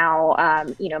down now,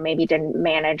 maybe didn't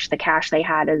manage the cash they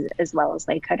had as well as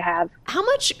they could have. How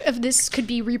much of this could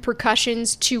be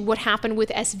repercussions to what happened with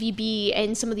SVB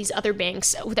and some of these other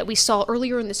banks that we saw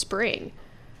earlier in the spring?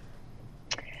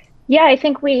 Yeah, I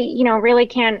think we, really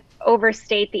can't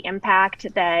overstate the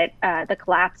impact that the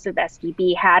collapse of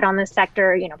SVB had on the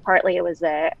sector. Partly it was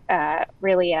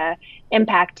really a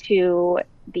impact to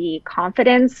the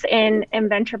confidence in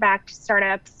venture-backed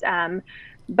startups.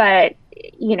 But,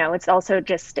 it's also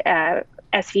just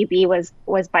SVB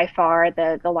was by far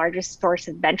the largest source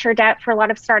of venture debt for a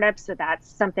lot of startups. So that's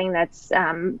something that's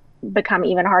become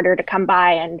even harder to come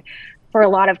by. And for a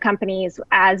lot of companies,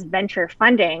 as venture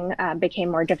funding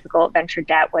became more difficult, venture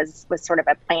debt was sort of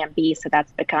a plan B. So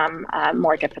that's become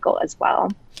more difficult as well.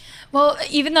 Well,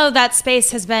 even though that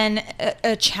space has been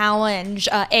a challenge,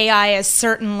 AI is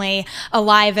certainly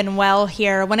alive and well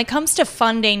here. When it comes to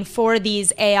funding for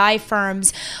these AI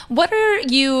firms, what are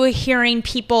you hearing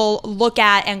people look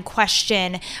at and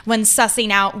question when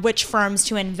sussing out which firms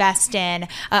to invest in?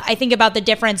 I think about the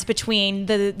difference between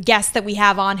the guests that we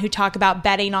have on who talk about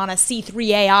betting on a C3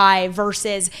 AI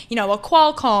versus, a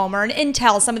Qualcomm or an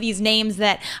Intel, some of these names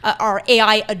that are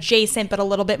AI adjacent but a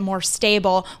little bit more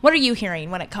stable. What are you hearing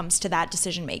when it comes to that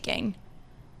decision making?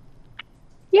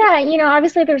 Yeah,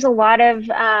 obviously there's a lot of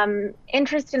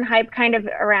interest and hype kind of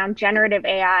around generative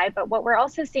AI, but what we're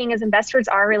also seeing is investors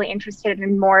are really interested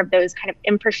in more of those kind of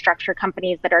infrastructure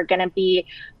companies that are going to be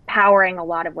powering a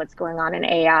lot of what's going on in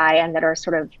AI and that are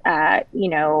sort of,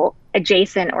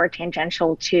 adjacent or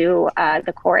tangential to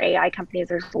the core AI companies.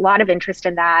 There's a lot of interest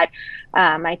in that.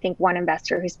 I think one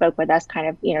investor who spoke with us kind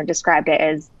of, described it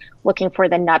as looking for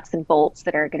the nuts and bolts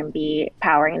that are going to be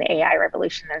powering the AI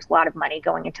revolution. There's a lot of money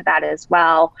going into that as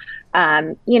well.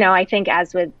 I think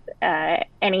as with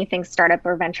anything startup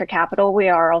or venture capital, we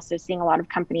are also seeing a lot of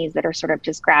companies that are sort of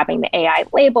just grabbing the AI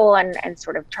label and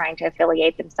sort of trying to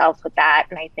affiliate themselves with that.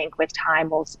 And I think with time,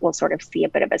 we'll sort of see a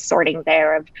bit of a sorting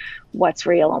there of what's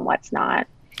real and what's not.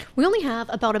 We only have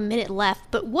about a minute left,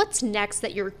 but what's next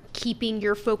that you're keeping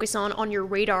your focus on your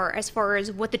radar as far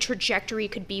as what the trajectory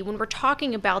could be when we're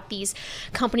talking about these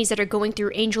companies that are going through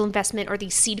angel investment or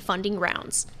these seed funding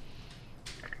rounds?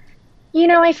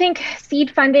 I think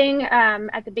seed funding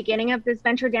at the beginning of this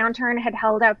venture downturn had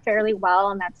held up fairly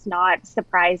well, and that's not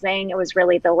surprising. It was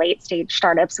really the late stage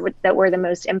startups that were the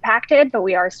most impacted, but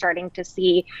we are starting to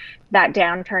see that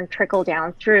downturn trickle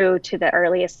down through to the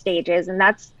earliest stages. And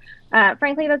that's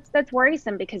frankly, that's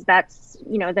worrisome because that's,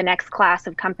 the next class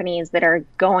of companies that are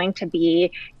going to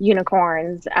be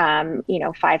unicorns,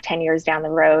 5-10 years down the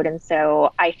road. And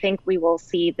so I think we will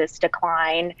see this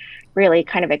decline really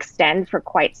kind of extend for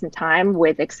quite some time,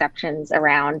 with exceptions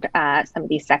around some of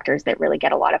these sectors that really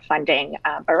get a lot of funding.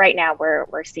 But right now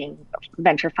we're seeing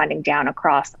venture funding down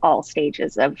across all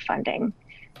stages of funding.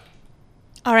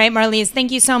 All right, Marlise,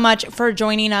 thank you so much for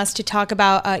joining us to talk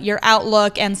about your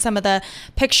outlook and some of the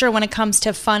picture when it comes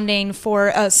to funding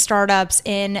for startups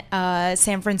in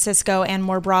San Francisco and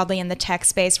more broadly in the tech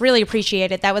space. Really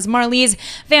appreciate it. That was Marlise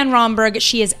Van Romberg.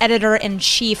 She is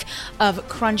editor-in-chief of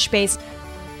Crunchbase.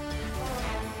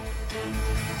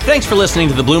 Thanks for listening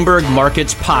to the Bloomberg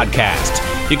Markets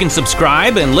Podcast. You can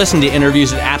subscribe and listen to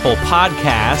interviews at Apple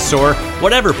Podcasts or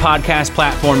whatever podcast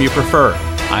platform you prefer.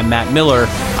 I'm Matt Miller.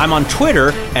 I'm on Twitter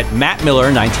at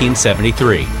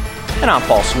MattMiller1973. And I'm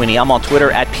Paul Sweeney. I'm on Twitter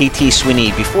at PT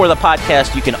Sweeney. Before the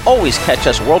podcast, you can always catch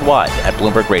us worldwide at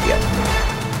Bloomberg Radio.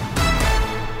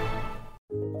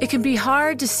 It can be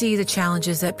hard to see the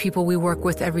challenges that people we work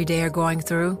with every day are going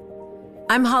through.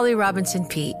 I'm Holly Robinson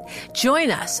Peete.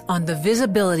 Join us on The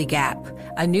Visibility Gap,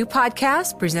 a new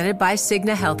podcast presented by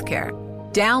Cigna Healthcare.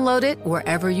 Download it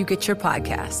wherever you get your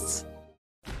podcasts.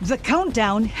 The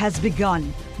countdown has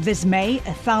begun. This May,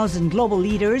 1,000 global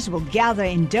leaders will gather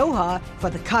in Doha for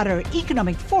the Qatar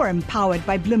Economic Forum powered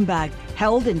by Bloomberg,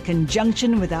 held in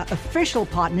conjunction with our official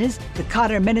partners, the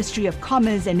Qatar Ministry of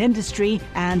Commerce and Industry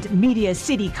and Media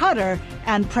City Qatar,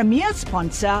 and premier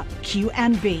sponsor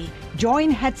QNB. Join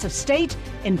heads of state,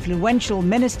 influential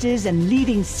ministers, and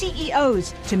leading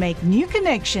CEOs to make new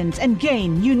connections and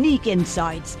gain unique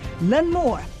insights. Learn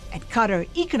more at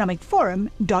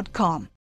QatarEconomicForum.com.